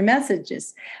are with your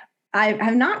messages. I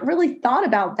have not really thought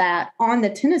about that on the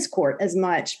tennis court as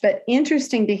much, but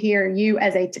interesting to hear you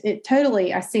as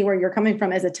totally, I see where you're coming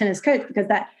from as a tennis coach, because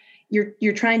that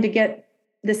you're trying to get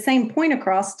the same point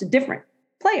across to different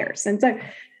players. And so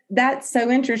that's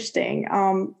so interesting.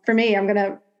 For me, I'm going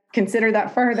to consider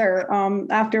that further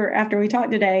after we talk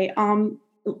today.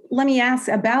 Let me ask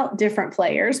about different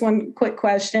players. One quick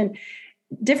question.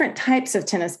 Different types of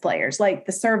tennis players, like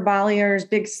the serve volleyers,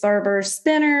 big servers,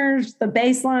 spinners, the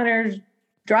baseliners,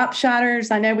 drop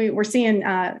shotters. I know we're seeing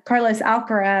Carlos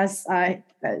Alcaraz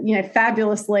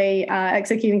fabulously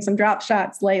executing some drop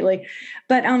shots lately.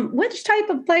 But which type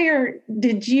of player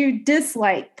did you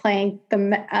dislike playing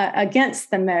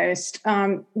against the most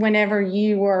whenever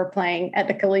you were playing at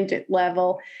the collegiate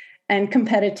level and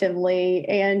competitively?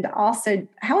 And also,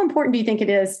 how important do you think it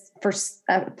is for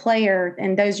a player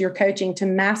and those you're coaching to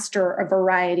master a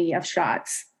variety of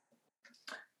shots?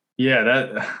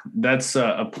 Yeah, that's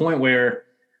a point where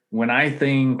when I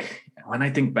think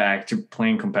back to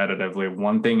playing competitively,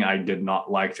 one thing I did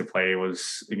not like to play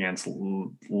was against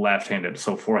left-handed,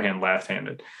 so forehand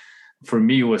left-handed. For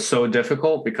me, it was so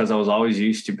difficult because I was always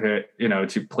used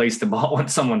to place the ball on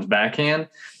someone's backhand,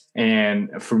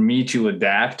 and for me to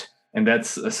adapt, and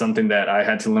that's something that I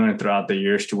had to learn throughout the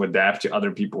years, to adapt to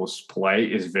other people's play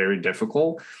is very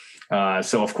difficult.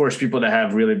 So of course, people that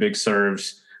have really big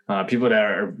serves, people that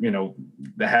are,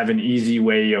 that have an easy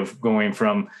way of going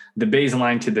from the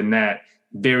baseline to the net,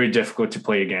 very difficult to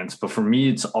play against. But for me,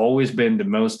 it's always been the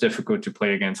most difficult to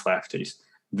play against lefties.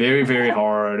 Very, very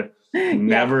hard.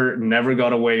 Never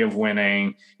got a way of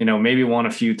winning, maybe won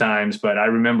a few times, but I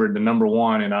remember the number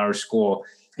one in our school,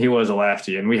 he was a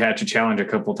lefty, and we had to challenge a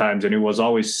couple of times, and it was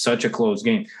always such a close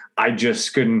game. I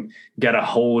just couldn't get a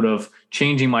hold of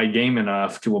changing my game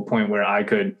enough to a point where I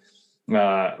could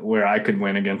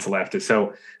win against a leftist.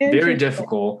 So very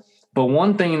difficult. But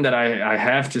one thing that I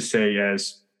have to say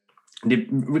is,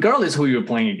 regardless who you're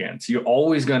playing against, you're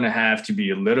always going to have to be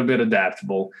a little bit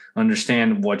adaptable,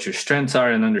 understand what your strengths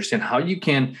are, and understand how you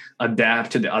can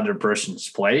adapt to the other person's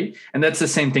play. And that's the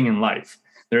same thing in life.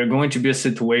 There are going to be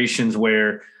situations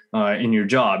where in your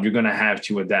job, you're going to have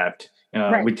to adapt.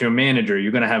 With your manager,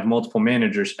 you're going to have multiple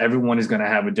managers. Everyone is going to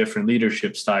have a different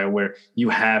leadership style where you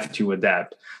have to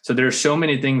adapt. So there are so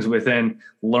many things within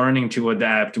learning to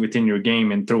adapt within your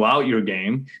game and throughout your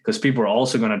game, because people are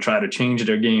also going to try to change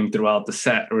their game throughout the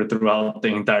set or throughout the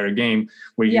entire game,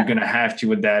 where you're going to have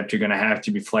to adapt. You're going to have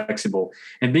to be flexible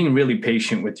and being really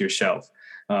patient with yourself.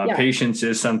 Patience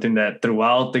is something that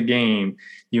throughout the game,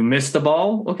 you miss the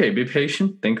ball. Okay, be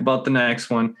patient. Think about the next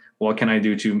one. What can I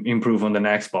do to improve on the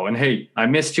next ball? And hey, I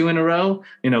missed two in a row,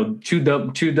 two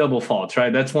double faults,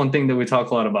 right? That's one thing that we talk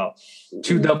a lot about.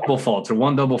 Two double faults or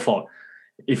one double fault.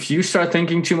 If you start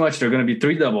thinking too much, there are going to be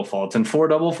three double faults and four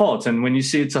double faults. And when you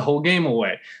see, it's a whole game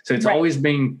away. So it's always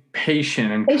being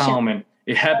patient and calm. And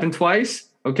it happened twice.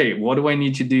 Okay, what do I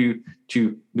need to do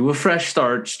a fresh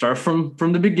start from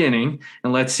the beginning,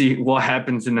 and let's see what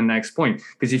happens in the next point.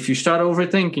 Because if you start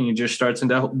overthinking, it just starts in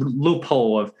that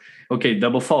loophole of, okay,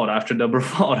 double fault after double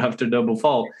fault after double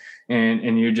fault.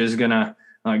 And you're just going to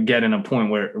get in a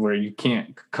point where you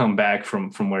can't come back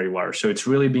from where you are. So it's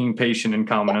really being patient and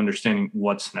calm and understanding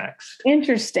what's next.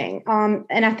 Interesting.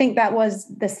 And I think that was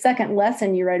the second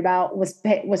lesson you wrote about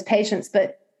was patience,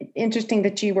 but interesting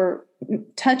that you were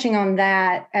touching on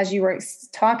that as you were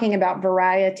talking about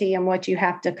variety and what you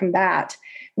have to combat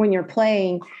when you're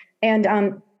playing.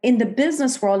 And in the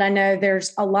business world, I know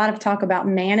there's a lot of talk about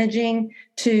managing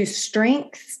to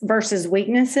strengths versus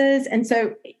weaknesses. And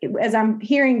so as I'm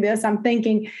hearing this, I'm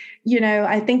thinking,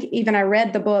 I think even I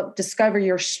read the book, Discover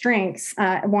Your Strengths,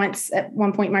 at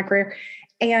one point in my career.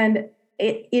 And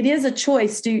it is a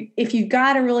choice if you've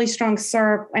got a really strong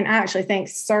serve, and I actually think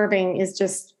serving is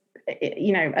just,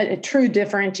 a true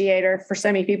differentiator for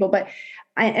so many people, but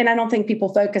I don't think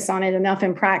people focus on it enough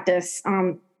in practice.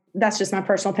 That's just my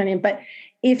personal opinion. But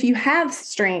if you have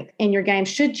strength in your game,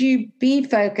 should you be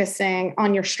focusing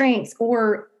on your strengths,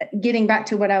 or getting back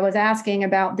to what I was asking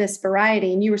about this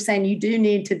variety? And you were saying you do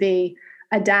need to be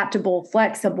adaptable,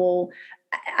 flexible.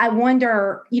 I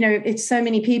wonder, if so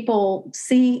many people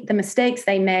see the mistakes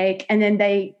they make, and then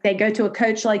they go to a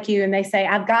coach like you and they say,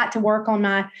 I've got to work on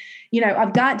my,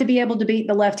 I've got to be able to beat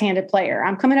the left-handed player.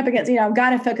 I'm coming up against, I've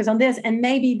got to focus on this. And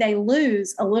maybe they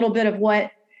lose a little bit of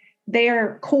what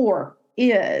their core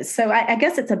is. So I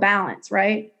guess it's a balance,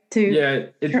 right?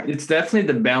 It's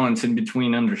definitely the balance in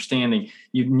between understanding.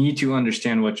 You need to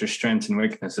understand what your strengths and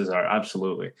weaknesses are.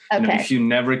 Absolutely. Okay. If you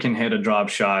never can hit a drop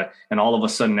shot, and all of a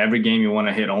sudden every game you want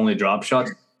to hit only drop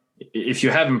shots, if you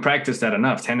haven't practiced that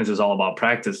enough, tennis is all about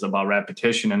practice, about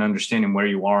repetition and understanding where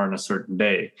you are on a certain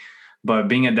day. But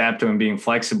being adaptive and being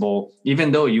flexible,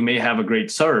 even though you may have a great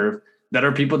serve, that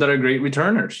are people that are great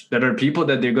returners, that are people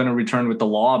that they're going to return with the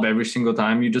lob every single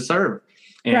time you just serve.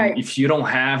 And if you don't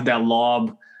have that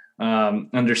lob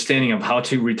understanding of how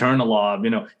to return a lob,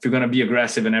 if you're going to be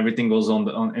aggressive and everything goes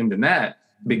in the net,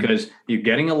 because you're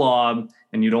getting a lob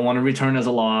and you don't want to return as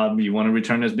a lob, you want to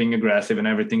return as being aggressive and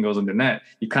everything goes in the net,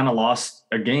 you kind of lost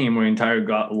a game or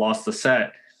lost the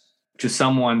set to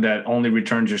someone that only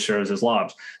returns your serves as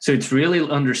lobs. So it's really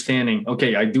understanding,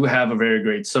 okay, I do have a very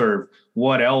great serve.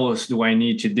 what else do I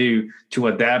need to do to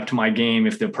adapt my game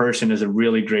if the person is a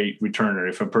really great returner,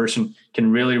 if a person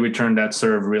can really return that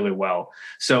serve really well.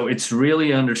 So it's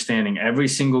really understanding every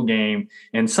single game.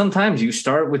 And sometimes you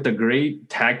start with a great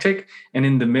tactic, and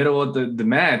in the middle of the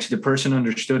match, the person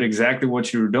understood exactly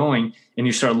what you were doing, and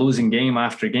you start losing game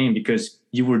after game because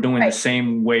you were doing the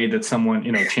same way that someone,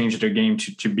 changed their game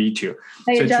to beat you.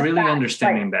 So it's really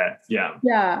understanding that. Yeah.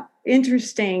 Yeah.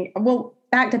 Interesting. Well,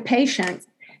 back to patience.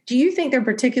 Do you think there are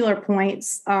particular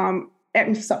points, and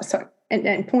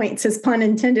points is pun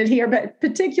intended here, but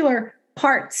particular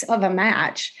parts of a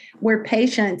match where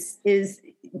patience is,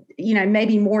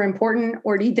 maybe more important?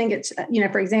 Or do you think it's,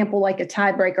 for example, like a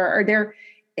tiebreaker? Are there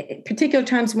particular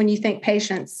times when you think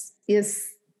patience is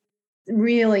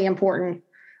really important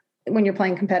when you're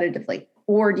playing competitively?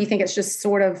 Or do you think it's just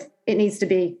sort of, it needs to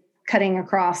be cutting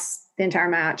across the entire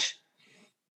match?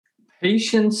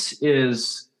 Patience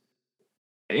is,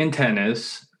 in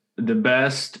tennis, the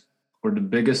best or the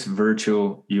biggest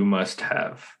virtue you must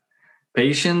have.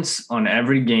 Patience on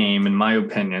every game, in my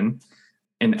opinion,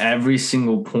 in every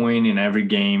single point in every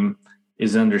game,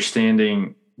 is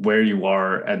understanding where you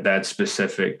are at that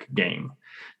specific game.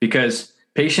 Because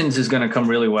patience is going to come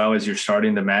really well as you're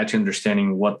starting the match,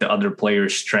 understanding what the other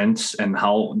player's strengths and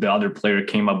how the other player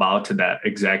came about to that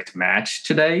exact match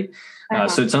today.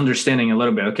 So it's understanding a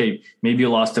little bit, okay, maybe you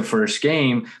lost the first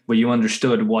game, but you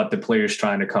understood what the player's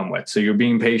trying to come with. So you're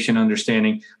being patient,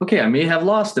 understanding, okay, I may have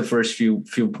lost the first few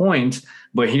points,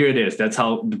 but here it is. That's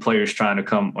how the player's trying to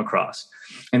come across.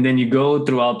 And then you go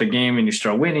throughout the game and you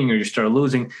start winning or you start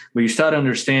losing, but you start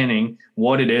understanding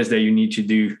what it is that you need to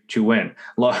do to win.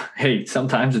 Hey,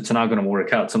 sometimes it's not going to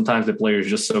work out. Sometimes the player is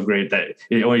just so great that,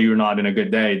 or you're not in a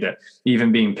good day, that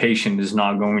even being patient is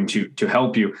not going to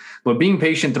help you. But being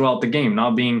patient throughout the game,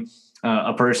 not being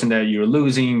a person that you're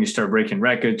losing, you start breaking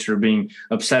records or being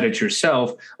upset at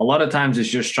yourself. A lot of times it's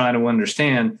just trying to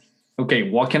understand, okay,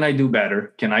 what can I do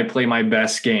better? Can I play my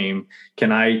best game?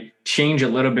 Can I change a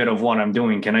little bit of what I'm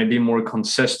doing? Can I be more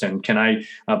consistent? Can I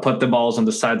put the balls on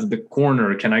the sides of the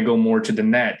corner? Can I go more to the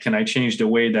net? Can I change the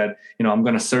way that, I'm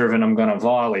going to serve and I'm going to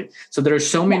volley? So there are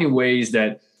so many ways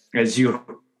that as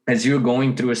you're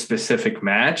going through a specific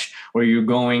match, or you're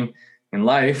going in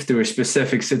life through a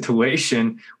specific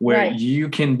situation where you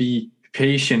can be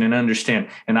patient and understand.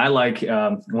 And I like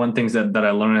one thing that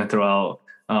I learned throughout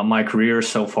my career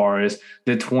so far is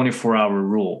the 24-hour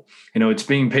rule. It's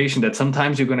being patient, that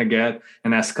sometimes you're going to get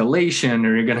an escalation,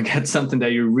 or you're going to get something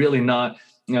that you're really not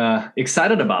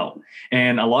excited about.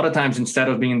 And a lot of times, instead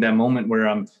of being in that moment where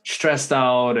I'm stressed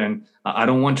out and I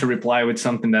don't want to reply with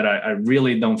something that I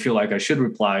really don't feel like I should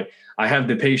reply, I have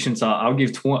the patience. I'll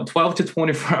give 12 to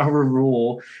 24-hour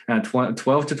rule,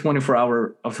 12 to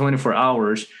 24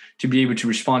 hours to be able to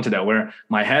respond to that, where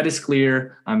my head is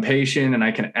clear, I'm patient, and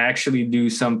I can actually do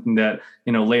something that,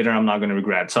 later I'm not going to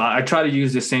regret. So I try to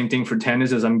use the same thing for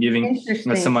tennis as I'm giving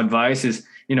some advice is,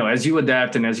 as you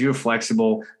adapt and as you're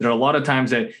flexible, there are a lot of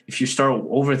times that if you start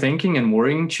overthinking and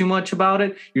worrying too much about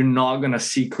it, you're not going to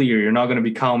see clear. You're not going to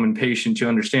be calm and patient to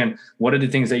understand what are the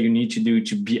things that you need to do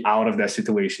to be out of that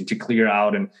situation, to clear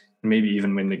out and maybe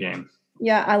even win the game.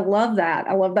 Yeah, I love that.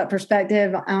 I love that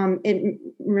perspective. It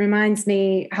reminds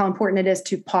me how important it is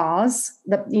to pause,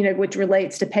 which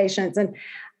relates to patience. And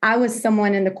I was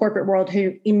someone in the corporate world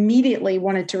who immediately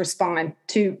wanted to respond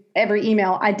to every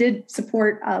email. I did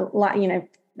support a lot,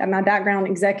 my background,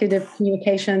 executive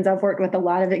communications. I've worked with a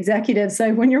lot of executives.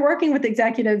 So when you're working with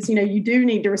executives, you do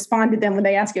need to respond to them when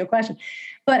they ask you a question.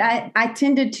 But I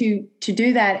tended to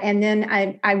do that. And then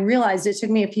I realized, it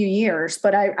took me a few years,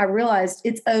 but I realized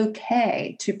it's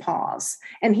okay to pause.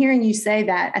 And hearing you say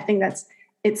that, I think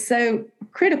it's so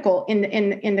critical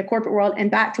in the corporate world. And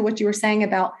back to what you were saying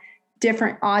about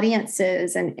different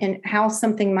audiences and how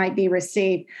something might be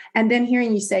received. And then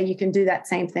hearing you say you can do that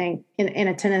same thing in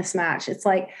a tennis match. It's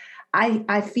like,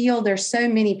 I feel there's so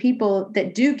many people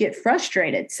that do get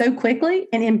frustrated so quickly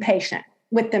and impatient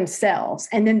with themselves.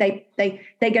 And then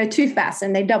they go too fast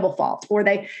and they double fault, or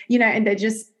they, and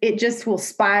it just will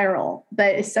spiral.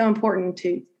 But it's so important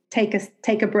to take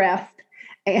a breath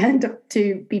and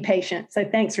to be patient. So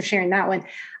thanks for sharing that one.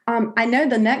 I know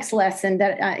the next lesson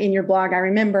that in your blog, I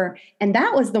remember, and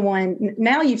that was the one,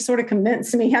 now you've sort of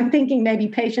convinced me, I'm thinking maybe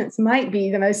patience might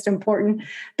be the most important.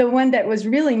 The one that was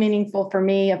really meaningful for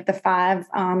me of the 5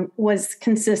 was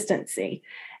consistency.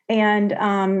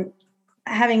 And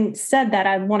having said that,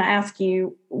 I want to ask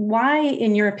you, why,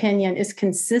 in your opinion, is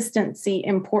consistency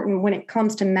important when it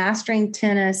comes to mastering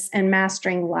tennis and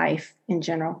mastering life in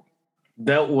general?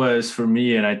 That was for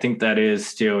me, and I think that is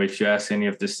still, if you ask any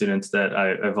of the students that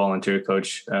I volunteer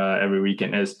coach every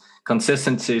weekend, is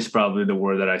consistency is probably the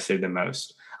word that I say the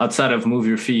most. Outside of move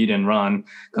your feet and run,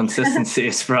 consistency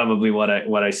is probably what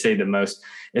I say the most.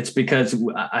 It's because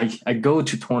I go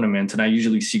to tournaments and I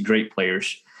usually see great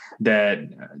players that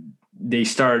they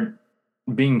start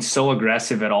being so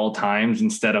aggressive at all times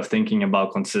instead of thinking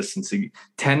about consistency.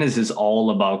 Tennis is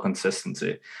all about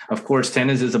consistency. Of course,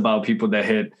 tennis is about people that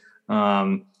hit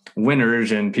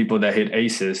winners and people that hit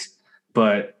aces,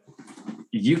 but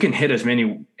you can hit as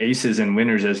many aces and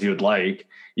winners as you'd like.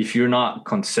 If you're not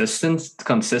consistent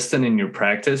in your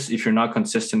practice, if you're not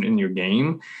consistent in your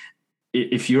game,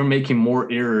 if you're making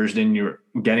more errors than you're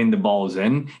getting the balls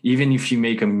in, even if you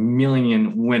make a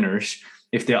million winners,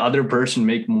 if the other person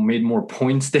made more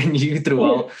points than you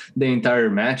throughout the entire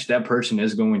match, that person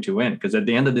is going to win. Because at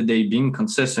the end of the day, being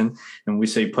consistent, and we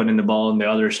say putting the ball on the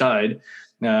other side,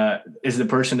 is the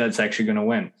person that's actually going to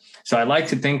win. So I like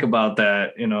to think about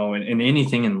that, in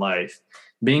anything in life,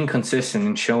 being consistent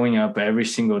and showing up every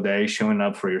single day, showing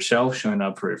up for yourself, showing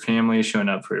up for your family, showing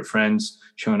up for your friends,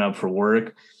 showing up for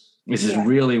work. This is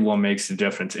really what makes the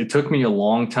difference. It took me a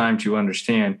long time to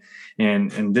understand.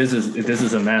 And this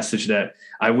is a message that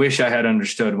I wish I had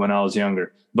understood when I was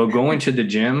younger. But going to the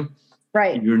gym,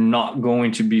 right? You're not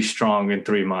going to be strong in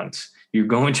 3 months. You're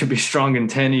going to be strong in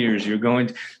 10 years. You're going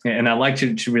to, and I like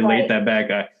to relate that back.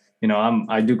 I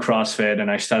do CrossFit and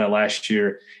I started last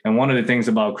year. And one of the things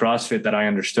about CrossFit that I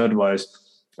understood was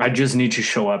I just need to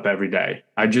show up every day.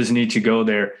 I just need to go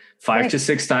there 5 to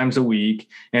 6 times a week.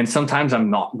 And sometimes I'm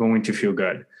not going to feel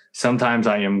good. Sometimes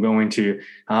I am going to,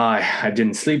 I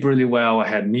didn't sleep really well. I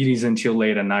had meetings until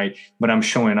late at night, but I'm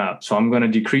showing up. So I'm going to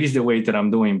decrease the weight that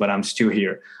I'm doing, but I'm still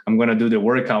here. I'm going to do the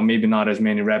workout, maybe not as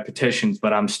many repetitions,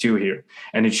 but I'm still here.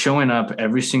 And it's showing up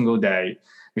every single day.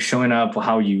 It's showing up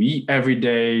how you eat every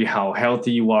day, how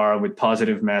healthy you are with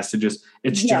positive messages.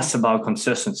 It's just about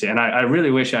consistency. And I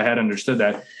really wish I had understood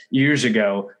that years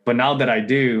ago. But now that I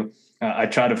do, I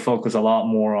try to focus a lot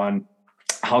more on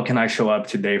how can I show up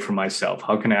today for myself?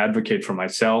 How can I advocate for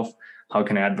myself? How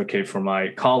can I advocate for my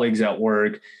colleagues at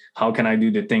work? How can I do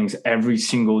the things every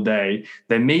single day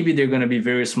that maybe they're going to be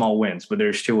very small wins, but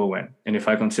they're still a win. And if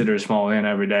I consider a small win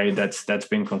every day, that's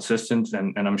been consistent.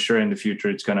 And I'm sure in the future,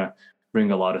 it's going to bring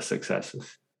a lot of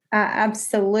successes. I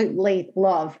absolutely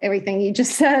love everything you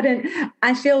just said. And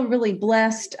I feel really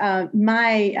blessed.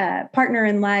 My partner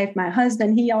in life, my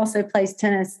husband, he also plays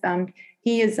tennis.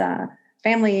 He is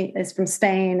family is from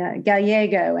Spain,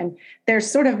 Gallego, and they're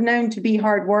sort of known to be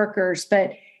hard workers,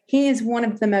 but he is one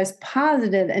of the most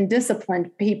positive and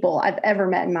disciplined people I've ever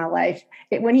met in my life.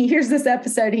 When he hears this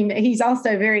episode, he's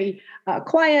also very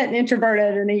quiet and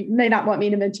introverted, and he may not want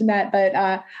me to mention that, but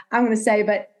I'm going to say,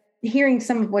 but hearing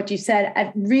some of what you said,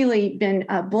 I've really been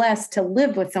blessed to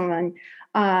live with someone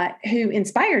who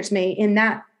inspires me in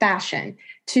that fashion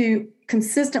to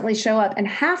consistently show up. And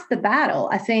half the battle,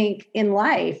 I think, in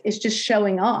life is just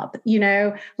showing up,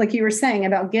 like you were saying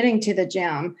about getting to the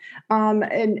gym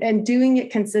and doing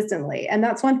it consistently. And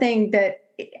that's one thing that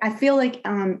I feel like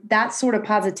that sort of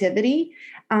positivity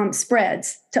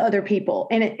spreads to other people.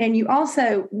 And you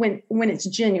also, when it's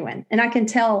genuine, and I can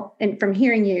tell and from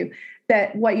hearing you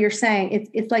that what you're saying,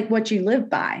 it's like what you live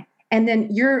by. And then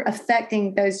you're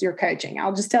affecting those you're coaching.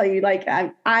 I'll just tell you, like,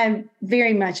 I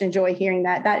very much enjoy hearing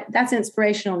that. That's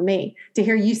inspirational to me to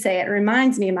hear you say it. It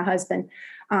reminds me of my husband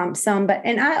some,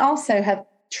 and I also have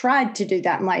tried to do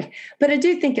that in life. But I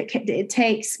do think it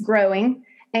takes growing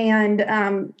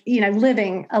and,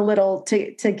 living a little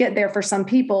to get there for some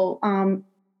people.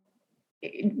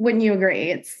 Wouldn't you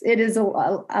agree? It is a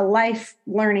life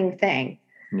learning thing.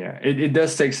 Yeah, it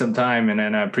does take some time.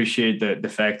 And I appreciate the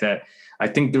fact that I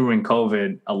think during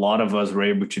COVID, a lot of us were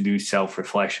able to do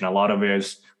self-reflection. A lot of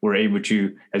us were able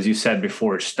to, as you said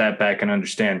before, step back and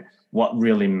understand what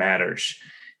really matters.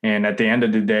 And at the end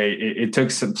of the day, it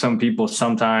took some people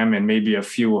some time and maybe a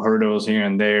few hurdles here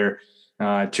and there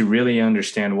to really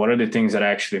understand what are the things that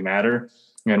actually matter.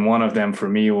 And one of them for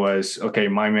me was, okay,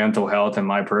 my mental health and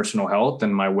my personal health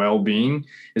and my well-being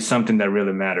is something that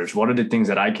really matters. What are the things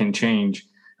that I can change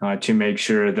to make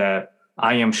sure that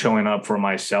I am showing up for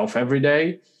myself every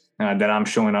day, that I'm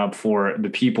showing up for the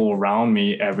people around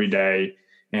me every day,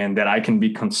 and that I can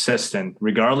be consistent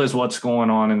regardless what's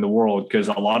going on in the world, because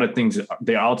a lot of things,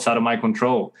 they're outside of my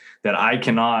control that I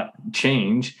cannot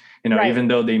change, right. Even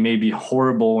though they may be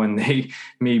horrible and they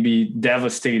may be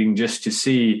devastating just to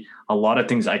see. A lot of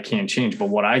things I can't change, but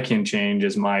what I can change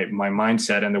is my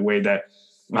mindset and the way that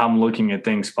I'm looking at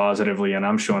things positively, and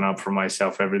I'm showing up for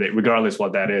myself every day, regardless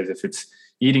what that is. If it's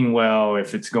eating well,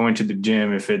 if it's going to the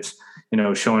gym, if it's,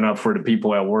 showing up for the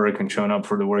people at work and showing up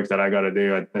for the work that I got to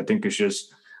do. I think it's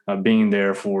just being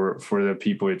there for the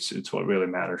people. It's what really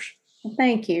matters.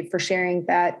 Thank you for sharing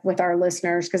that with our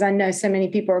listeners, because I know so many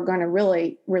people are going to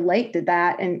really relate to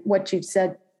that and what you've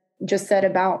just said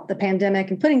about the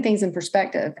pandemic and putting things in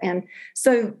perspective. And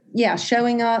so, yeah,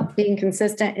 showing up, being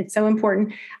consistent, it's so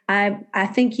important. I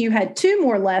think you had two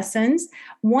more lessons.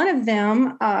 One of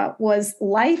them was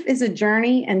life is a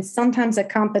journey and sometimes a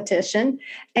competition.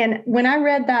 And when I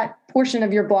read that portion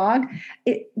of your blog,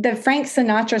 the Frank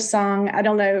Sinatra song, I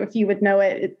don't know if you would know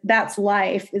it, That's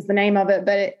Life is the name of it,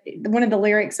 but one of the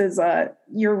lyrics is,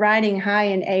 you're riding high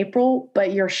in April,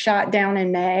 but you're shot down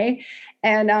in May.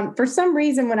 And for some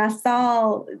reason, when I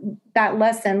saw that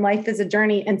lesson, life is a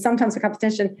journey and sometimes a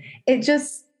competition, it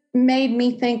just made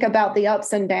me think about the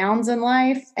ups and downs in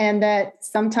life, and that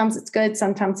sometimes it's good,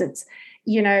 sometimes it's,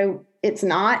 it's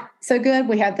not so good.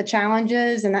 We have the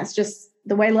challenges, and that's just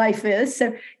the way life is.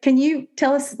 So can you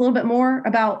tell us a little bit more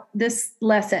about this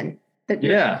lesson that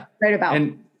you wrote about?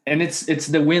 And it's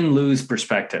the win-lose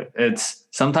perspective. It's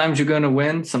sometimes you're going to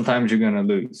win, sometimes you're going to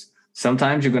lose.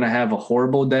 Sometimes you're going to have a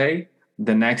horrible day.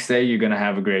 The next day, you're going to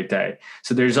have a great day.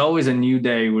 So there's always a new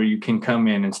day where you can come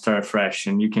in and start fresh,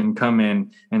 and you can come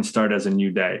in and start as a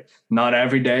new day. Not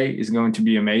every day is going to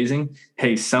be amazing.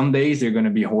 Hey, some days they're going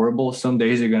to be horrible. Some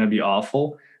days they're going to be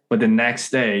awful. But the next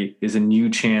day is a new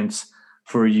chance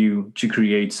for you to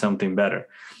create something better.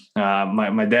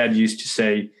 My dad used to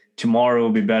say, tomorrow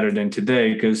will be better than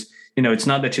today, because it's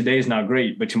not that today is not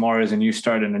great, but tomorrow is a new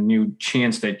start and a new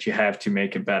chance that you have to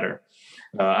make it better.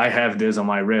 I have this on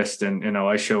my wrist, and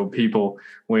I show people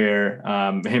where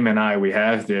him and we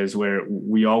have this, where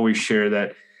we always share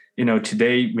that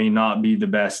today may not be the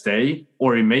best day,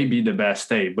 or it may be the best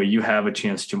day, but you have a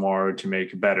chance tomorrow to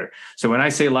make it better. So when I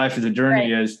say life is a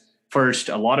journey, is first,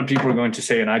 a lot of people are going to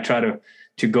say, and I try to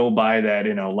go by that,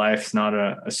 life's not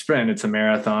a sprint, it's a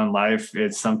marathon. Life,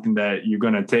 it's something that you're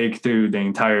going to take through the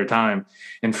entire time.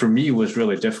 And for me, it was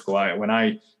really difficult. When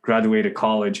I graduated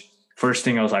college, first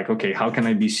thing I was like, okay, how can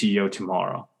I be CEO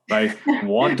tomorrow? Right?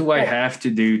 What do I have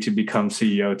to do to become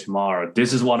CEO tomorrow?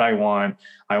 This is what I want.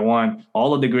 I want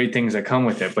all of the great things that come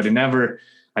with it. But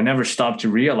I never stopped to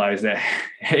realize that,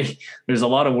 hey, there's a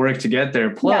lot of work to get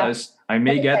there. Plus, I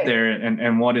may get there,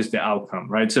 and what is the outcome,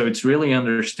 right? So it's really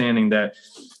understanding that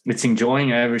it's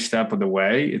enjoying every step of the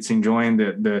way. It's enjoying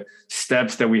the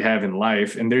steps that we have in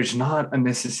life. And there's not a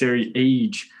necessary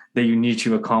age that you need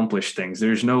to accomplish things.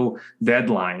 There's no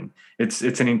deadline. It's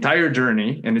an entire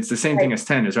journey, and it's the same thing as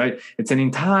tennis, right? It's an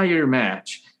entire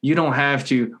match. You don't have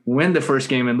to win the first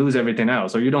game and lose everything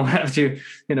else, or you don't have to,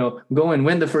 go and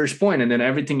win the first point and then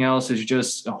everything else is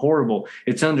just horrible.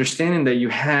 It's understanding that you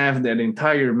have that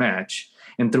entire match,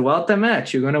 and throughout the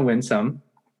match, you're going to win some,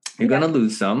 you're going to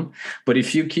lose some. But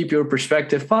if you keep your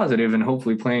perspective positive and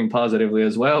hopefully playing positively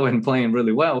as well and playing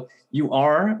really well, you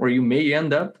are, or you may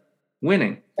end up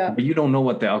winning. But you don't know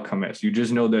what the outcome is. You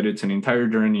just know that it's an entire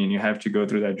journey, and you have to go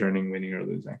through that journey, winning or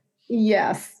losing.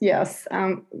 Yes.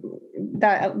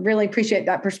 That I really appreciate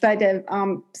that perspective.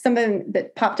 Something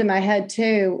that popped in my head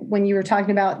too, when you were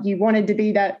talking about you wanted to be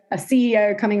a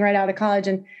CEO coming right out of college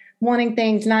and wanting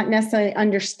things, not necessarily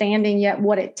understanding yet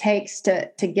what it takes to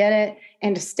get it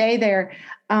and to stay there.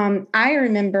 I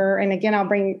remember, and again, I'll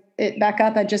bring it back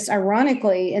up. I just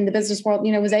ironically in the business world,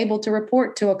 was able to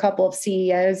report to a couple of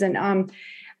CEOs, and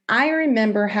I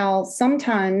remember how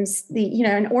sometimes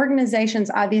and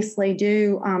organizations obviously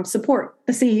do support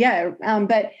the CEO,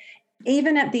 but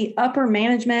even at the upper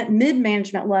management,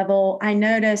 mid-management level, I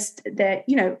noticed that,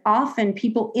 often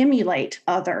people emulate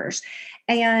others.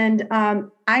 And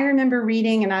I remember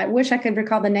reading, and I wish I could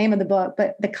recall the name of the book,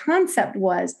 but the concept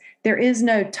was there is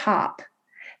no top.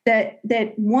 That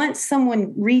once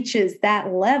someone reaches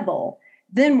that level,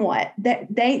 then what? That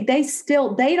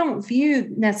they don't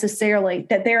view necessarily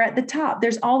that they're at the top.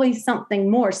 There's always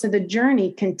something more. So the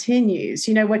journey continues.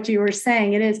 What you were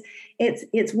saying,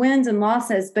 it's wins and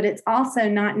losses, but it's also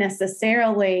not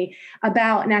necessarily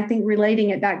about, and I think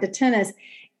relating it back to tennis,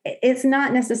 it's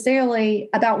not necessarily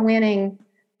about winning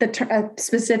a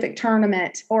specific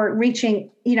tournament or reaching,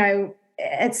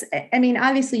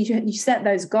 obviously you set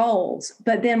those goals,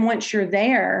 but then once you're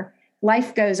there,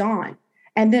 life goes on.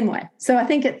 And then what? So I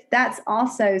think that's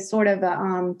also sort of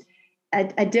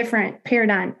a different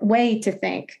paradigm way to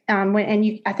think.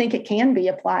 I think it can be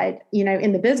applied,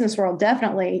 in the business world,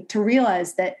 definitely, to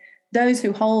realize that those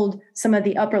who hold some of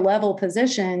the upper level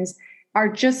positions are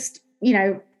just,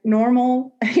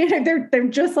 normal. They're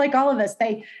just like all of us.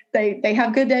 They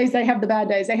have good days, they have the bad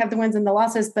days, they have the wins and the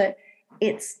losses, but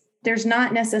there's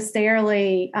not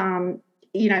necessarily, an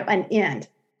end.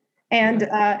 And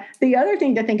the other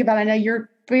thing to think about, I know you're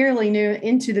fairly new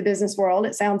into the business world.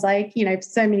 It sounds like,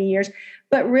 so many years,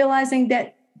 but realizing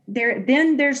that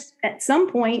there's at some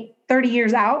point 30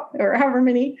 years out or however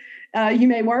many you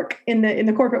may work in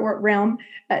the corporate work realm,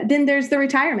 then there's the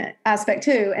retirement aspect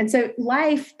too. And so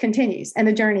life continues and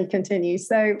the journey continues.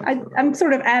 So I'm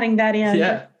sort of adding that in.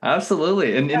 Yeah,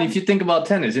 absolutely. And if you think about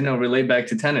tennis, relate back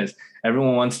to tennis,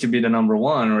 everyone wants to be the number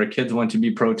one, or kids want to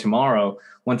be pro tomorrow.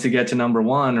 Once you get to number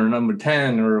one or number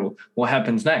 10, or what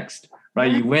happens next,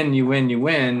 right? You win.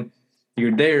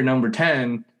 You're there, number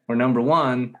 10 or number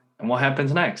one. And what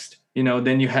happens next?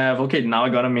 Then you have, okay, now I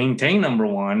got to maintain number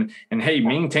one. And hey,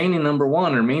 maintaining number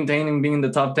one or maintaining being the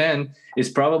top 10 is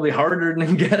probably harder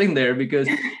than getting there, because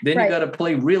then you got to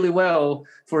play really well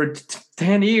for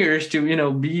 10 years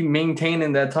to, be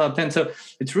maintaining that top 10. So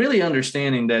it's really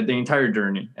understanding that the entire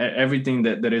journey, everything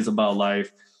that is about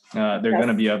life, there are going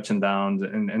to be ups and downs.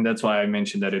 And that's why I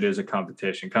mentioned that it is a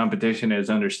competition. Competition is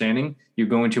understanding you're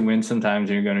going to win sometimes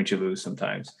and you're going to lose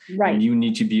sometimes. Right. And you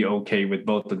need to be okay with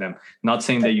both of them. Not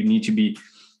saying that you need to be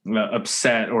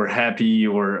upset or happy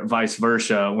or vice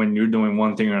versa when you're doing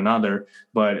one thing or another.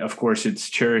 But of course, it's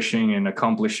cherishing and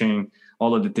accomplishing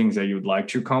all of the things that you would like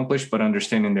to accomplish, but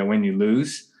understanding that when you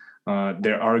lose,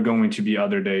 there are going to be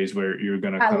other days where you're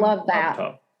going to come. I love that. Up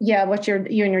top. Yeah, what you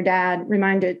and your dad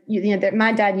reminded you, that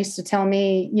my dad used to tell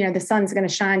me, the sun's going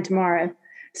to shine tomorrow.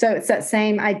 So it's that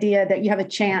same idea that you have a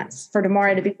chance for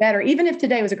tomorrow to be better, even if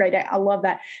today was a great day. I love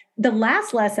that. The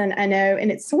last lesson I know,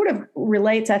 and it sort of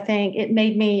relates, I think, it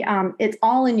made me, it's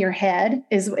all in your head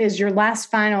is your last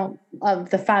final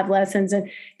of the 5 lessons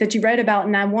that you wrote about.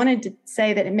 And I wanted to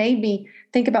say that it made me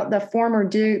think about the former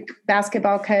Duke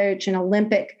basketball coach and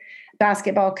Olympic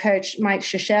basketball coach, Mike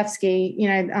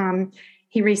Krzyzewski.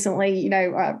 He recently,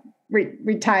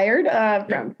 retired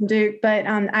from Duke, but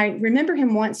I remember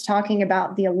him once talking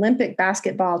about the Olympic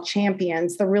basketball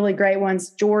champions, the really great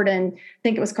ones, Jordan, I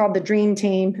think it was called the Dream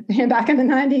Team back in the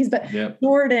 90s, but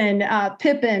Jordan,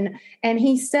 Pippen. And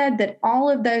he said that all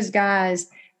of those guys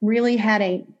really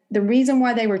had the reason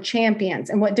why they were champions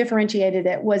and what differentiated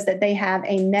it was that they have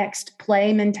a next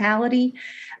play mentality.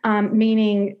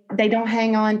 Meaning they don't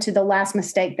hang on to the last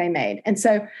mistake they made. And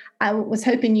so I was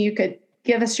hoping you could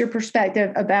give us your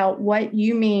perspective about what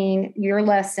you mean, your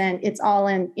lesson, it's all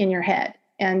in your head,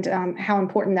 and how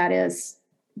important that is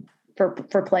for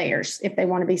players if they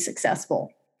want to be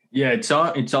successful. Yeah, it's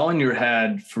all in your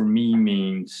head for me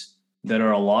means there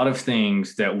are a lot of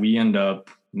things that we end up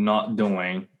not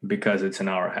doing because it's in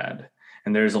our head.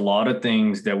 And there's a lot of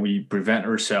things that we prevent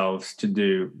ourselves to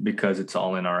do because it's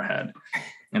all in our head.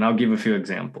 And I'll give a few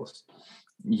examples.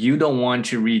 You don't want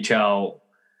to reach out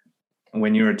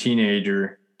when you're a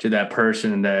teenager to that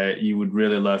person that you would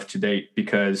really love to date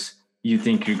because you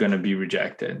think you're going to be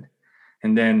rejected.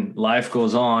 And then life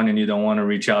goes on and you don't want to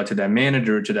reach out to that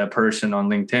manager, to that person on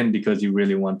LinkedIn because you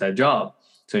really want that job.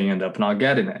 So you end up not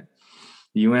getting it.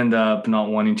 You end up not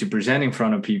wanting to present in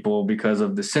front of people because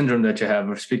of the syndrome that you have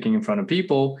of speaking in front of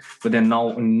people, but then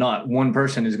not one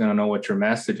person is going to know what your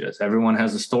message is. Everyone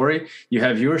has a story. You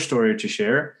have your story to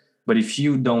share, but if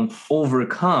you don't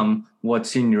overcome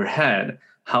what's in your head,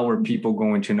 how are people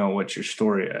going to know what your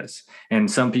story is?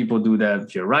 And some people do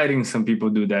that via writing, some people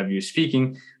do that via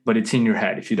speaking, but it's in your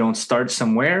head. If you don't start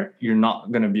somewhere, you're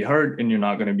not going to be heard and you're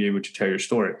not going to be able to tell your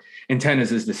story. And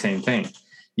tennis is the same thing.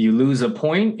 You lose a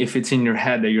point if it's in your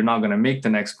head that you're not going to make the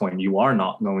next point. You are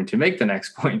not going to make the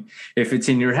next point. If it's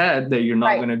in your head that you're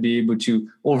not going to be able to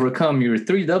overcome your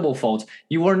 3 double faults,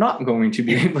 you are not going to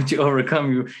be able to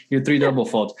overcome your 3 double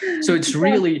faults. So it's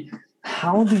really,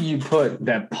 how do you put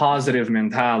that positive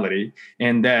mentality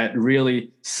and that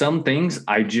really some things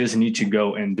I just need to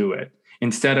go and do it?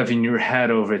 Instead of in your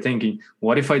head overthinking,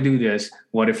 what if I do this?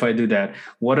 What if I do that?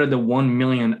 What are the 1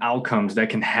 million outcomes that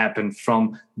can happen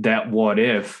from that what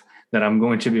if that I'm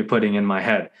going to be putting in my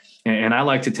head? And I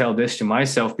like to tell this to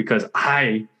myself because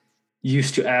I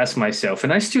used to ask myself,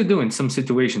 and I still do in some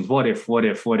situations, what if?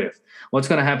 What's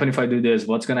going to happen if I do this?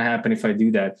 What's going to happen if I do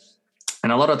that?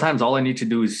 And a lot of times all I need to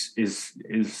do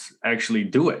is actually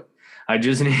do it. I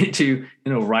just need to,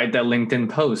 write that LinkedIn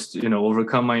post,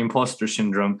 overcome my imposter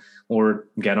syndrome, or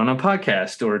get on a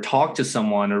podcast or talk to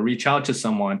someone or reach out to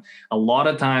someone. A lot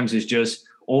of times it's just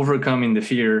overcoming the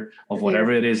fear of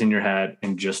whatever it is in your head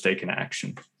and just taking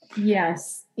action.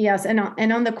 Yes. And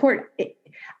on the court,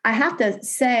 I have to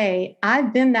say,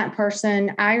 I've been that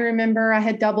person. I remember I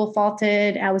had double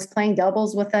faulted. I was playing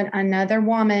doubles with another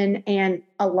woman, and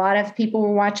a lot of people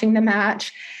were watching the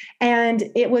match.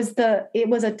 And it was a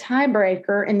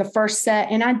tiebreaker in the first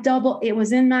set. And it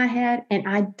was in my head, and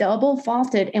I double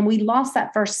faulted, and we lost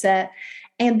that first set.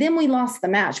 And then we lost the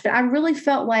match. But I really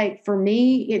felt like for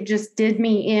me, it just did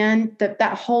me in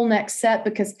that whole next set,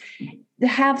 because to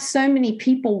have so many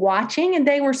people watching and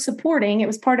they were supporting, it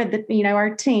was part of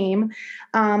our team,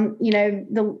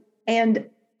 and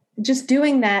just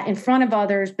doing that in front of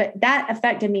others, but that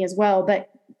affected me as well.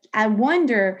 But I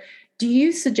wonder, do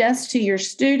you suggest to your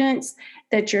students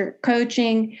that you're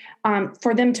coaching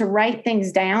for them to write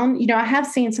things down? I have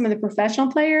seen some of the professional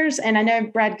players, and I know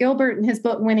Brad Gilbert in his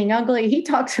book, Winning Ugly, he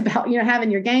talks about, having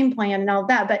your game plan and all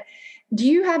that. But do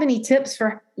you have any tips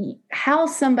for how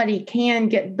somebody can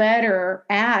get better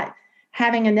at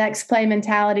having a next play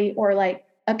mentality, or like,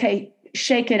 okay,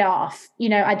 shake it off?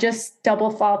 I just double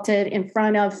faulted in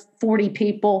front of 40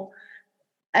 people.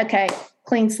 Okay,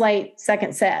 clean slate,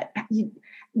 second set.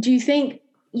 Do you think,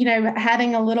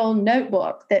 having a little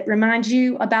notebook that reminds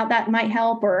you about that might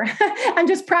help? Or I'm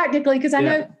just practically, because I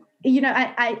know,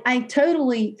 I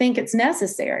totally think it's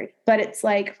necessary, but it's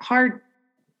like hard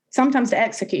sometimes to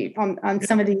execute on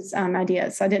some of these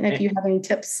ideas. So I didn't know if you have any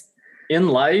tips. In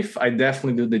life, I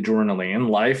definitely do the journaling. In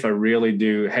life, I really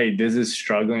do. Hey, this is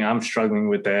struggling. I'm struggling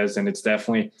with this. And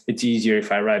it's easier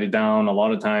if I write it down. A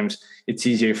lot of times it's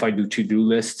easier if I do to-do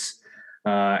lists.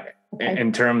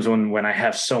 In terms when I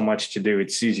have so much to do,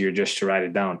 it's easier just to write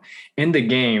it down. In the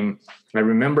game, I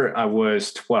remember I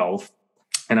was 12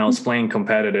 and I was playing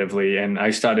competitively, and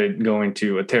I started going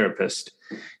to a therapist,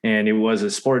 and it was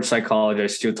a sports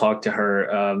psychologist. I still talk to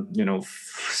her,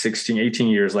 18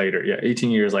 years later. Yeah, 18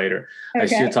 years later, okay. I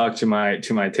still talk to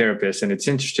my therapist. And it's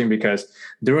interesting because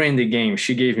during the game,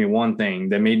 she gave me one thing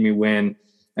that made me win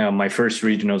my first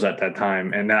regionals at that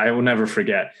time. And I will never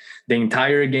forget the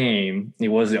entire game. It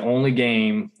was the only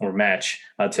game or match,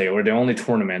 I'd say, or the only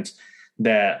tournament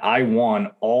that I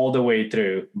won all the way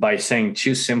through by saying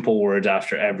 2 simple words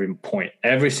after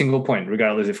every single point,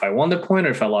 regardless if I won the point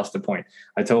or if I lost the point.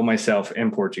 I told myself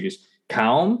in Portuguese,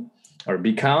 calm, or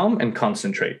be calm and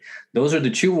concentrate. Those are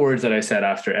the 2 words that I said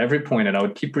after every point, and I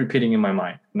would keep repeating in my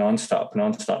mind,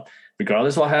 nonstop.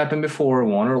 Regardless of what happened before,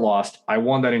 won or lost, I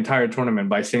won that entire tournament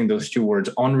by saying those 2 words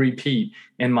on repeat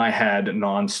in my head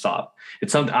nonstop.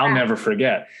 It's something I'll never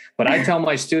forget. But I tell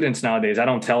my students nowadays, I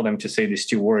don't tell them to say these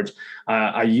 2 words.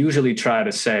 I usually try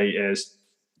to say is,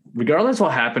 regardless of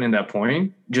what happened in that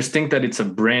point, just think that it's a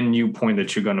brand new point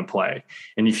that you're going to play.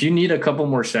 And if you need a couple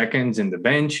more seconds in the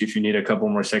bench, if you need a couple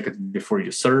more seconds before you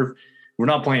serve, we're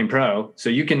not playing pro. So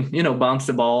you can, bounce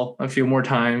the ball a few more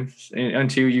times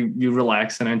until you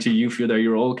relax and until you feel that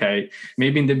you're okay.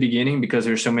 Maybe in the beginning, because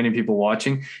there's so many people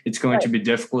watching, it's going to be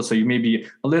difficult. So you may be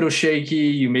a little shaky.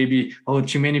 You may be,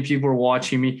 too many people are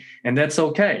watching me. And that's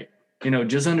okay.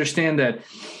 Just understand that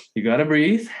you got to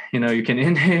breathe. You can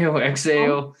inhale,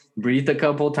 exhale, breathe a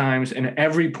couple of times. And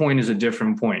every point is a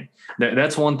different point.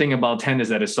 That's one thing about tennis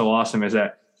that is so awesome, is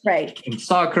that in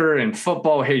soccer and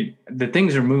football, hey, the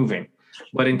things are moving.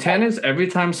 But in tennis, every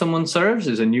time someone serves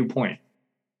is a new point.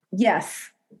 Yes.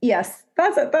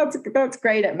 That's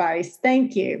great advice.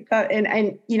 Thank you.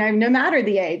 And no matter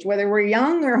the age, whether we're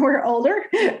young or we're older,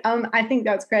 I think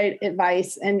that's great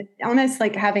advice. And almost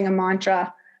like having a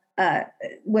mantra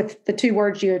with the 2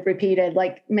 words you had repeated,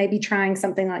 like maybe trying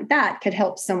something like that could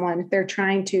help someone if they're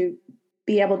trying to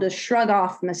be able to shrug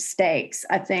off mistakes,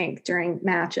 I think, during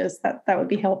matches. That would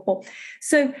be helpful.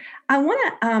 So I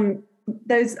want to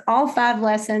those all 5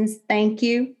 lessons. Thank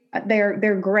you.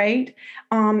 They're great.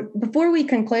 Before we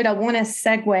conclude, I want to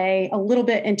segue a little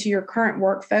bit into your current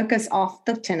work focus off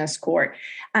the tennis court.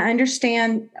 I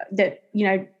understand that,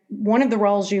 one of the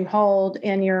roles you hold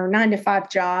in your 9-to-5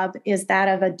 job is that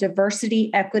of a diversity,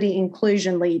 equity,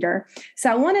 inclusion leader. So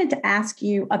I wanted to ask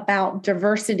you about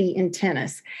diversity in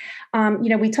tennis.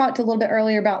 We talked a little bit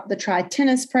earlier about the Try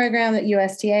Tennis program that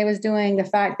USTA was doing, the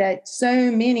fact that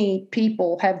so many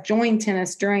people have joined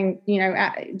tennis during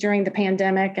the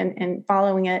pandemic and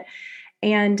following it.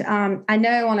 And I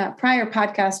know on a prior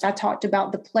podcast, I talked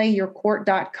about the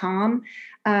playyourcourt.com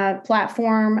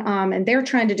platform, and they're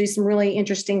trying to do some really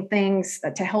interesting things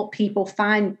to help people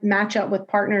match up with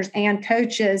partners and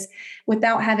coaches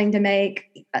without having to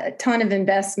make a ton of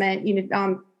investment.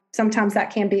 Sometimes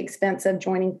that can be expensive,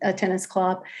 joining a tennis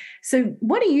club. So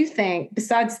what do you think,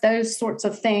 besides those sorts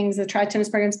of things, the Try Tennis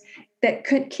programs, that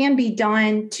can be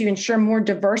done to ensure more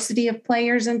diversity of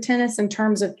players in tennis in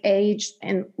terms of age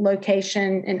and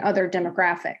location and other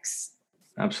demographics?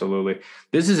 Absolutely.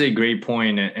 This is a great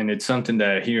point, and it's something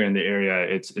that here in the area,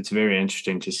 it's very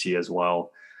interesting to see as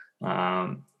well.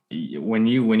 When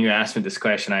you asked me this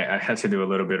question, I had to do a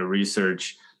little bit of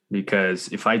research, because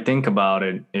if I think about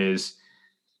it, is,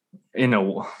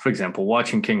 for example,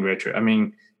 watching King Richard. I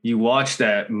mean, you watch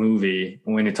that movie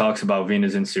when it talks about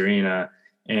Venus and Serena,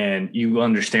 and you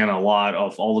understand a lot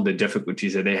of all of the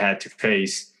difficulties that they had to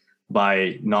face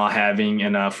by not having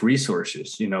enough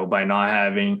resources, by not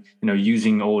having,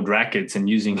 using old rackets and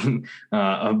using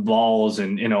balls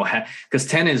and, because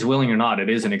tennis, willing or not, it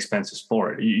is an expensive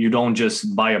sport. You don't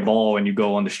just buy a ball and you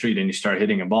go on the street and you start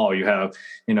hitting a ball. You have,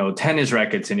 tennis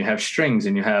rackets and you have strings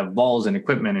and you have balls and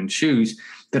equipment and shoes.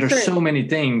 That are so many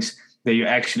things that you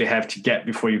actually have to get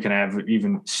before you can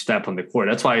even step on the court.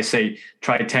 That's why I say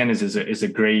try tennis is a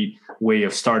great way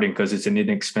of starting, because it's an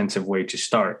inexpensive way to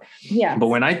start. Yeah. But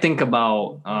when I think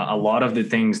about a lot of the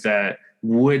things that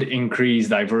would increase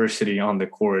diversity on the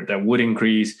court, that would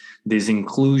increase this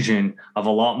inclusion of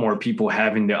a lot more people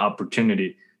having the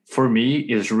opportunity, for me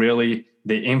is really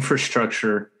the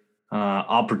infrastructure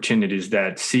opportunities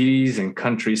that cities and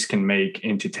countries can make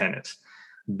into tennis.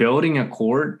 Building a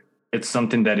court, it's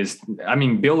something that is,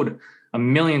 build a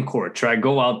million courts, right?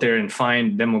 Go out there and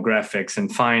find demographics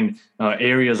and find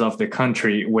areas of the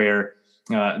country where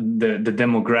the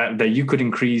demographic that you could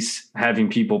increase having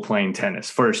people playing tennis.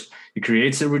 First, it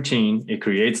creates a routine, it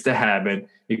creates the habit,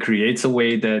 it creates a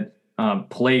way that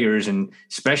players, and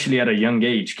especially at a young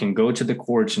age, can go to the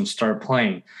courts and start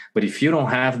playing. But if you don't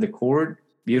have the court,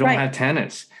 you don't have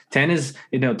tennis. Tennis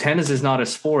is not a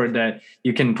sport that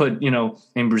you can put,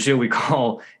 in Brazil, we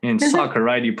call in soccer,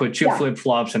 right? You put two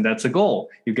flip-flops and that's a goal.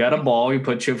 You got a ball, you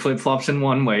put two flip-flops in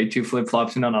one way, two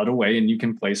flip-flops in another way, and you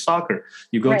can play soccer.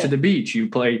 You go to the beach, you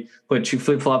put two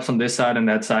flip-flops on this side and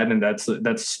that's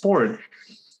a sport.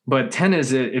 But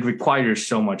tennis, it requires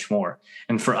so much more.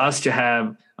 And for us to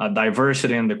have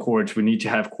diversity in the courts, we need to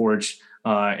have courts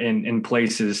in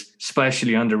places,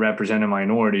 especially underrepresented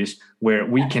minorities, where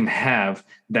we can have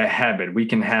that habit. We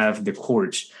can have the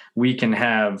courts. We can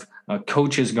have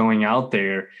coaches going out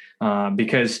there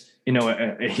because,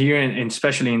 here and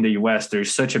especially in the U.S.,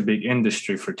 there's such a big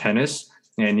industry for tennis.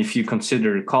 And if you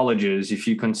consider colleges, if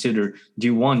you consider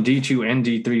D1, D2, and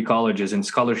D3 colleges and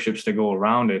scholarships that go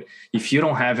around it, if you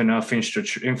don't have enough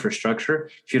infrastructure,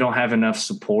 if you don't have enough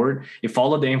support, if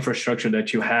all of the infrastructure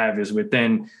that you have is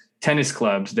within tennis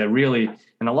clubs that really,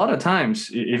 and a lot of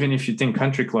times, even if you think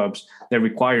country clubs that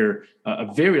require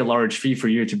a very large fee for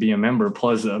you to be a member,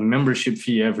 plus a membership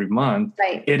fee every month,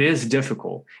 it is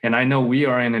difficult. And I know we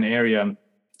are in an area,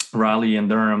 Raleigh and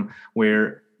Durham,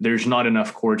 where there's not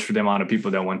enough courts for the amount of people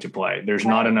that want to play. There's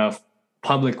not enough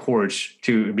public courts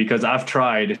because I've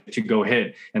tried to go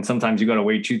hit, and sometimes you got to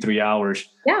wait 2-3 hours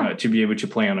to be able to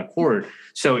play on a court.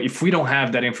 So if we don't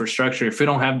have that infrastructure, if we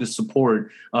don't have the support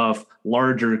of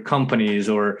larger companies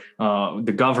or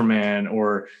the government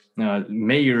or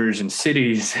mayors and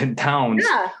cities and towns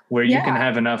where you can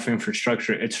have enough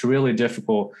infrastructure, it's really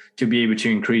difficult to be able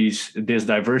to increase this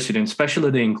diversity, and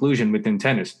especially the inclusion within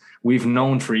tennis. We've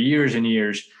known for years and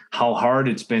years how hard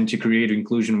it's been to create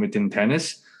inclusion within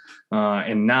tennis.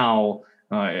 And now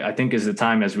I think is the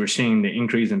time, as we're seeing the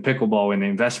increase in pickleball and the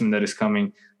investment that is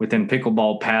coming within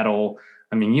pickleball, paddle.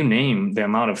 You name the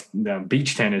amount of the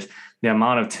beach tennis, the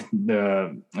amount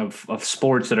of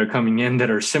sports that are coming in that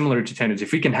are similar to tennis.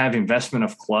 If we can have investment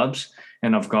of clubs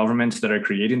and of governments that are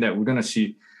creating that, we're going to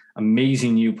see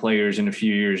amazing new players in a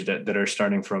few years that are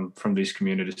starting from these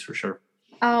communities for sure.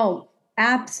 Oh,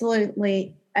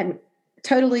 absolutely. I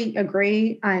totally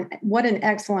agree. What an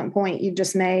excellent point you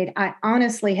just made. I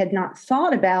honestly had not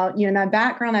thought about, my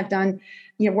background. I've done,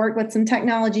 worked with some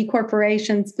technology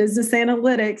corporations, business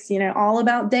analytics, all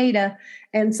about data.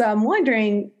 And so I'm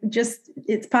wondering,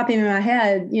 it's popping in my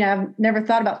head, I've never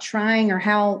thought about trying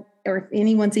or if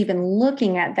anyone's even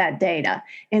looking at that data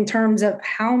in terms of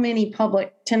how many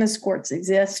public tennis courts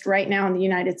exist right now in the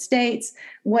United States.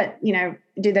 What,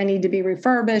 do they need to be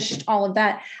refurbished? All of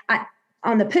that.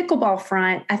 On the pickleball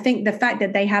front, I think the fact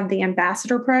that they have the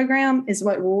ambassador program is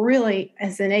what really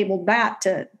has enabled that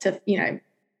to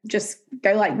just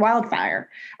go like wildfire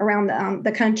around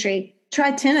the country.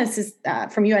 Try Tennis is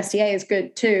from USTA is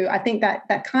good too. I think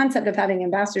that concept of having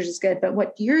ambassadors is good, but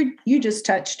what you just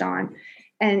touched on,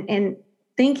 and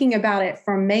thinking about it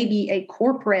from maybe a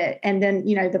corporate and then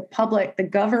the public, the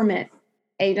government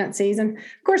agencies, and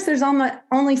of course there's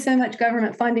only so much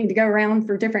government funding to go around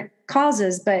for different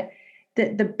causes, but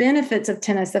the benefits of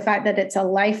tennis, the fact that it's a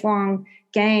lifelong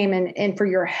game and for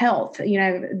your health,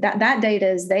 that data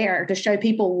is there to show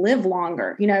people live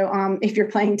longer, if you're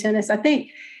playing tennis. I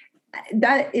think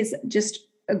that is just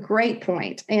a great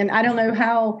point. And I don't know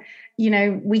how,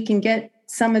 we can get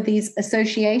some of these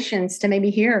associations to maybe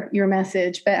hear your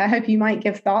message, but I hope you might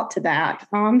give thought to that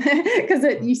because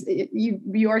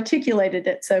you articulated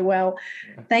it so well.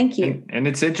 Thank you. And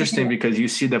it's interesting because you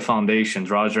see the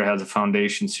foundations. Roger has a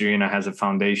foundation. Serena has a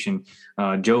foundation.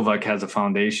 Jovac has a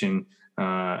foundation.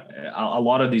 a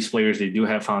lot of these players, they do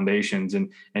have foundations,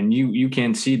 and you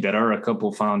can see there are a couple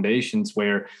of foundations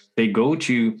where they go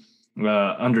to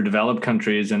underdeveloped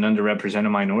countries and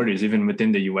underrepresented minorities, even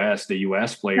within the U.S.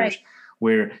 players. Right.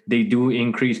 Where they do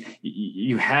increase,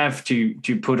 you have to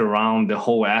put around the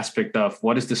whole aspect of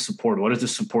what is the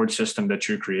support system that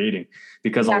you're creating,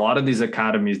 because a lot of these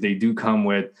academies, they do come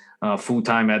with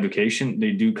full-time education.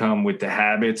 They do come with the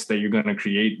habits that you're going to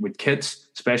create with kids,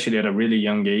 especially at a really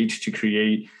young age, to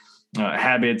create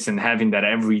habits and having that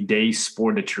everyday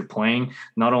sport that you're playing.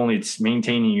 Not only it's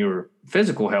maintaining your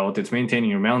physical health, it's maintaining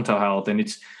your mental health, and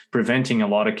it's preventing a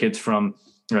lot of kids from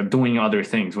doing other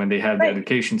things when they have the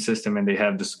education system and they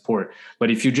have the support. But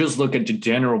if you just look at the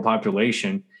general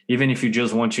population, even if you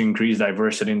just want to increase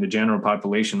diversity in the general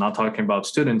population, not talking about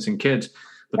students and kids,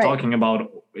 but talking about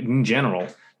in general,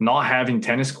 not having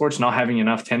tennis courts, not having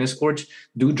enough tennis courts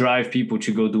do drive people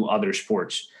to go do other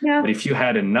sports. Yeah. But if you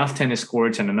had enough tennis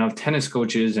courts and enough tennis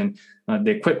coaches and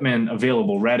the equipment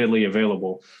available, readily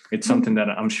available, it's something that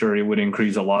I'm sure it would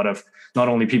increase a lot of not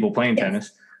only people playing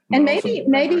tennis, and maybe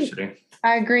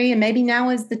I agree. And maybe now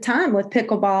is the time with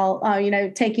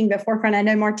pickleball, taking the forefront. I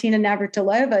know Martina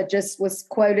Navratilova just was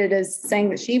quoted as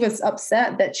saying that she was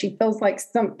upset that she feels like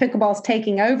some pickleball is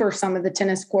taking over some of the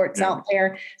tennis courts out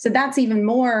there. So that's even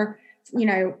more,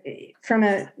 from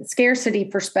a scarcity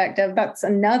perspective, that's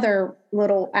another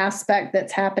little aspect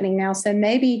that's happening now. So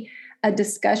maybe a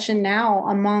discussion now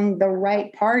among the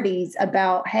right parties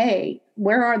about, hey,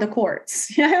 where are the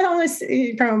courts? Almost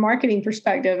from a marketing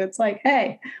perspective, it's like,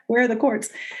 hey, where are the courts?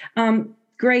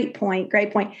 Great point.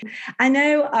 I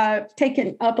know I've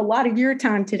taken up a lot of your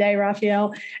time today,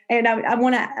 Rafael, and I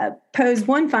want to pose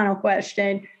one final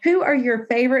question. Who are your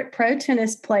favorite pro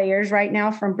tennis players right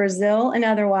now from Brazil and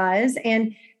otherwise?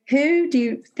 And who do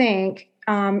you think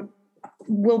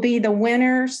will be the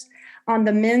winners on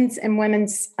the men's and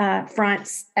women's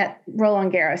fronts at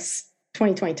Roland Garros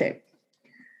 2022?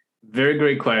 Very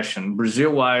great question.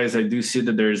 Brazil-wise, I do see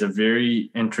that there's a very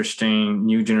interesting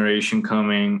new generation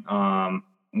coming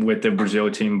with the Brazil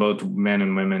team, both men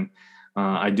and women.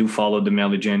 I do follow the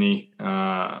Meligeni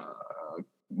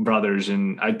brothers,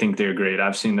 and I think they're great.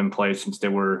 I've seen them play since they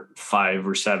were 5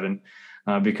 or 7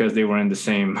 because they were in the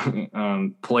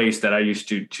same place that I used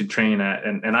to train at,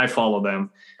 and I follow them.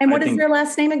 And what is their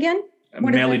last name again?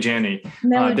 Meligeni.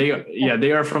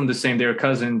 They are from the same. They're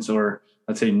cousins, or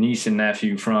let's say niece and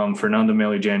nephew from Fernando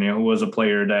Meligeni, who was a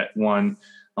player that won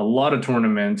a lot of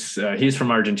tournaments. He's from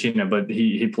Argentina, but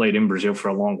he played in Brazil for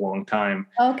a long, long time.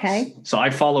 Okay. So I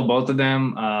follow both of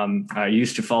them. I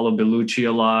used to follow Bellucci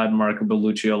a lot, Marco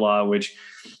Bellucci a lot, which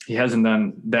he hasn't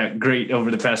done that great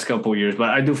over the past couple of years, but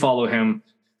I do follow him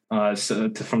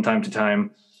from time to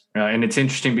time. And it's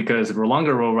interesting because Roland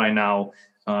Garros right now,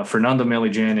 Fernando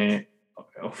Meligeni,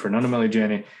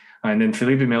 and then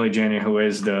Felipe Meligeni, who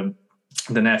is the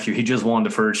nephew, he just won the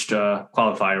first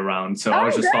qualifier round. So I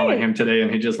was just following him today,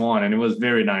 and he just won, and it was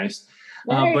very nice.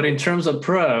 But in terms of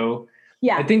pro,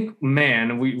 I think,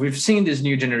 we've seen this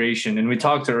new generation, and we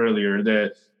talked earlier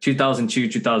that 2002,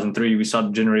 2003, we saw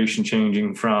the generation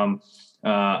changing from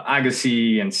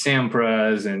Agassi and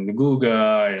Sampras and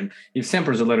Guga, and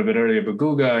Sampras a little bit earlier, but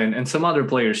Guga and some other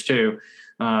players too.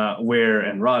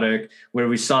 And Roddick, where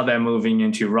we saw that moving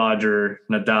into Roger,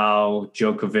 Nadal,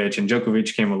 Djokovic, and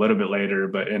Djokovic came a little bit later,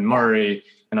 and Murray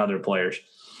and other players.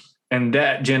 And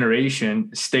that generation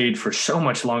stayed for so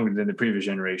much longer than the previous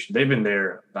generation. They've been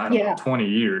there, 20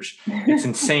 years. It's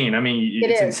insane. I mean,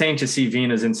 it's insane to see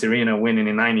Venus and Serena winning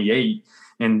in 98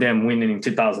 and them winning in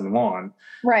 2001.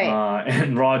 Right.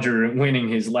 And Roger winning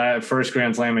his first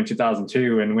Grand Slam in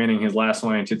 2002 and winning his last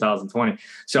one in 2020.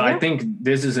 So I think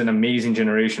this is an amazing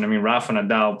generation. I mean, Rafa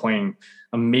Nadal playing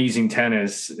amazing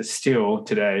tennis still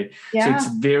today. Yeah. So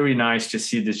it's very nice to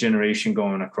see this generation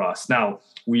going across. Now,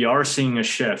 we are seeing a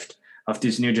shift of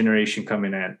this new generation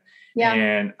coming in. Yeah.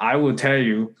 And I will tell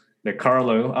you that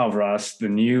Carlo Alcaraz, the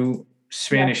new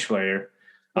Spanish player,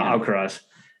 Alcaraz,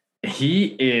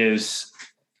 he is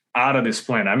out of this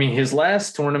planet. I mean, his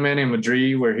last tournament in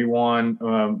Madrid where he won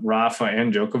Rafa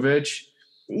and Djokovic.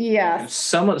 Yeah.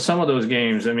 Some of those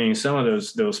games, I mean, some of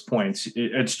those points,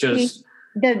 it's just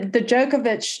the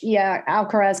Djokovic,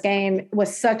 Alcaraz game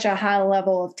was such a high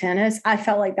level of tennis. I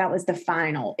felt like that was the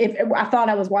final. I thought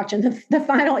I was watching the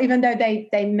final, even though they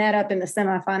met up in the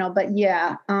semifinal. But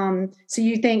so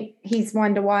you think he's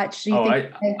one to watch?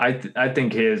 I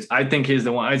think he's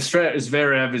the one.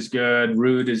 Zverev is good.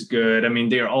 Ruud is good. I mean,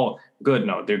 they're all good.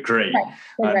 No, they're great.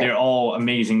 Right. They're all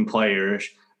amazing players.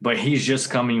 But he's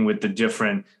just coming with the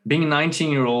different, being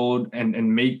 19-year-old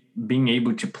and being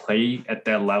able to play at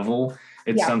that level.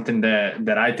 It's something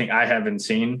that I think I haven't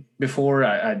seen before.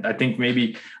 I think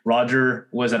maybe Roger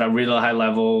was at a really high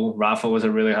level. Rafa was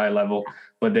a really high level,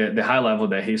 but the high level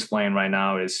that he's playing right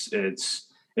now it's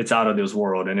out of this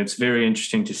world. And it's very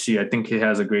interesting to see. I think he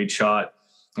has a great shot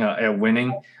at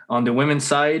winning. On the women's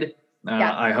side,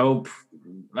 I hope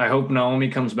Naomi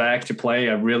comes back to play.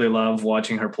 I really love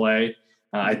watching her play.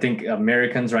 I think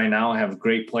Americans right now have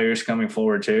great players coming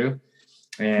forward too.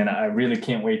 And I really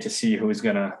can't wait to see who's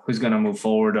gonna move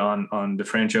forward on the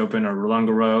French Open or Roland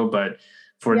Garros. But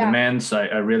for the men's,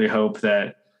 I really hope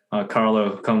that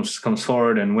Carlo comes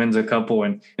forward and wins a couple.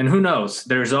 And who knows?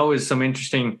 There's always some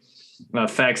interesting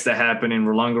facts that happen in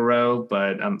Roland Garros.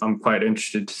 But I'm quite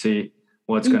interested to see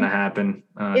what's going to happen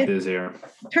this year.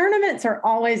 Tournaments are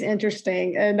always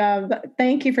interesting, and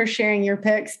thank you for sharing your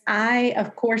picks. I,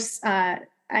 of course, I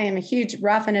am a huge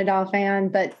Rafa Nadal fan,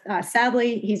 but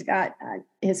sadly, he's got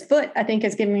his foot, I think,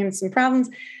 is giving him some problems.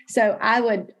 So I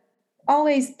would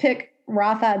always pick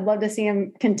Rafa. I'd love to see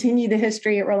him continue the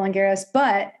history at Roland Garros.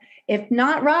 But if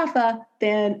not Rafa,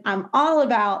 then I'm all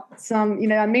about some,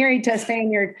 I'm married to a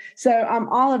Spaniard, so I'm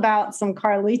all about some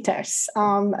Carlitos,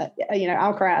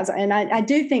 Alcaraz. And I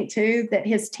do think, too, that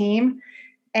his team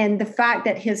and the fact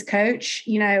that his coach,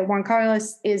 Juan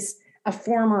Carlos, is a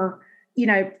former,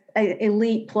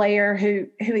 elite player who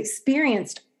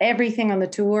experienced everything on the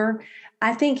tour.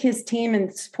 I think his team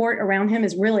and support around him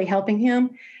is really helping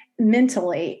him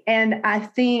mentally. And I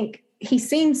think he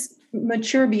seems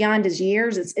mature beyond his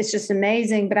years. It's just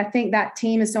amazing. But I think that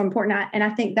team is so important. And I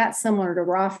think that's similar to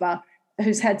Rafa,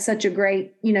 who's had such a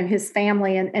great, his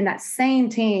family and that same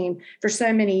team for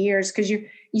so many years. Because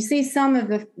you see some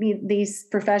of these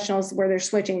professionals where they're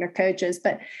switching their coaches.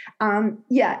 But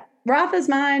Rafa's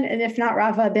mine, and if not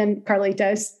Rafa, then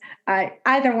Carlitos.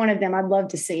 Either one of them I'd love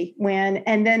to see win.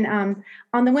 And then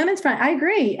on the women's front, I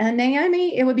agree.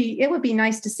 Naomi, it would be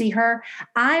nice to see her.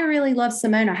 I really love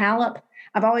Simona Halep.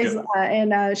 I've always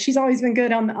and she's always been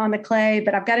good on the clay.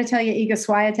 But I've got to tell you, Iga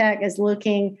Swiatek is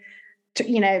looking,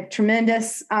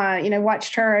 tremendous.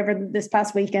 Watched her over this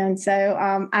past weekend.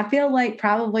 So I feel like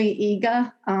probably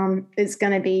Iga is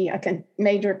going to be a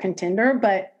major contender,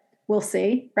 but we'll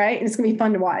see, right? And it's going to be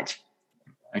fun to watch.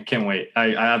 I can't wait.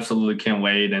 I absolutely can't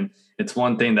wait. And it's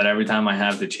one thing that every time I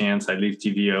have the chance, I leave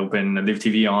TV open, I leave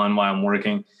TV on while I'm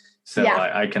working. So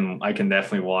I can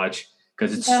definitely watch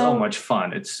because it's so much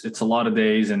fun. It's a lot of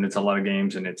days and it's a lot of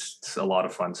games and it's a lot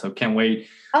of fun. So can't wait.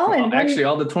 And actually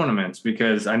all the tournaments,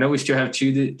 because I know we still have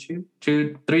three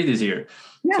this year.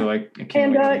 Yeah. So I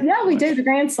can't wait. We do the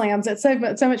Grand Slams. It's so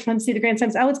much fun to see the Grand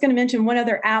Slams. I was going to mention one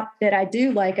other app that I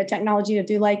do like, a technology I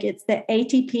do like. It's the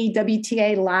ATP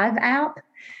WTA Live app.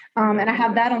 And I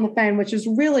have that on the phone, which is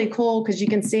really cool because you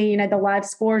can see, the live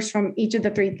scores from each of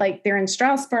the three. Like they're in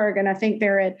Strasbourg, and I think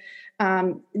they're at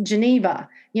Geneva,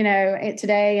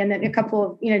 today, and then a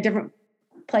couple of, different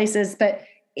places. But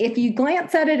if you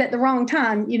glance at it at the wrong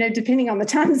time, depending on the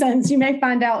time zones, you may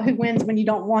find out who wins when you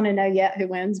don't want to know yet who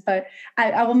wins. But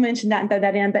I will mention that and throw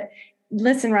that in. But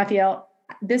listen, Rafael,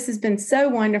 this has been so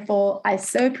wonderful. I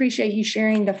so appreciate you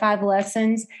sharing the 5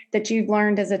 lessons that you've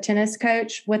learned as a tennis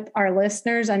coach with our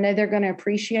listeners. I know they're going to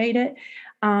appreciate it.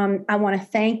 I want to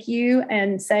thank you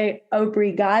and say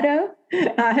obrigado.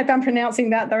 I hope I'm pronouncing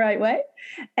that the right way.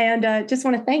 And just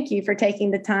want to thank you for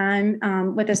taking the time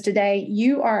with us today.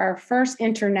 You are our first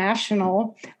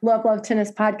international Love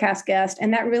Tennis podcast guest,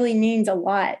 and that really means a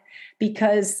lot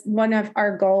because one of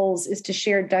our goals is to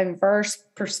share diverse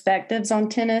perspectives on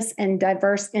tennis and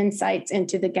diverse insights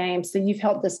into the game. So you've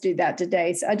helped us do that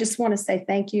today. So I just want to say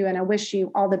thank you, and I wish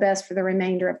you all the best for the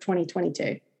remainder of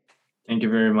 2022. Thank you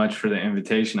very much for the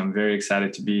invitation. I'm very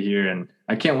excited to be here, and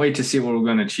I can't wait to see what we're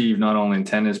going to achieve, not only in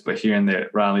tennis, but here in the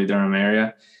Raleigh-Durham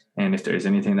area. And if there's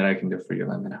anything that I can do for you,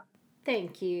 let me know.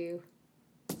 Thank you.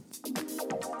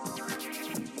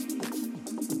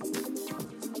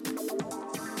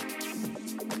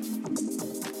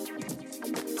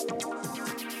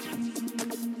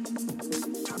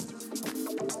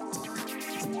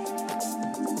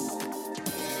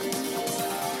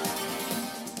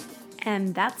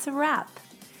 And that's a wrap.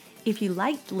 If you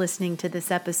liked listening to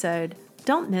this episode,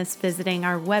 don't miss visiting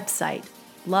our website,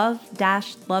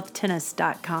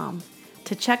 love-lovetennis.com,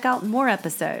 to check out more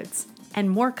episodes and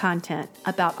more content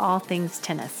about all things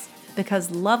tennis,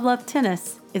 because Love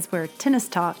Tennis is where tennis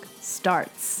talk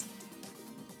starts.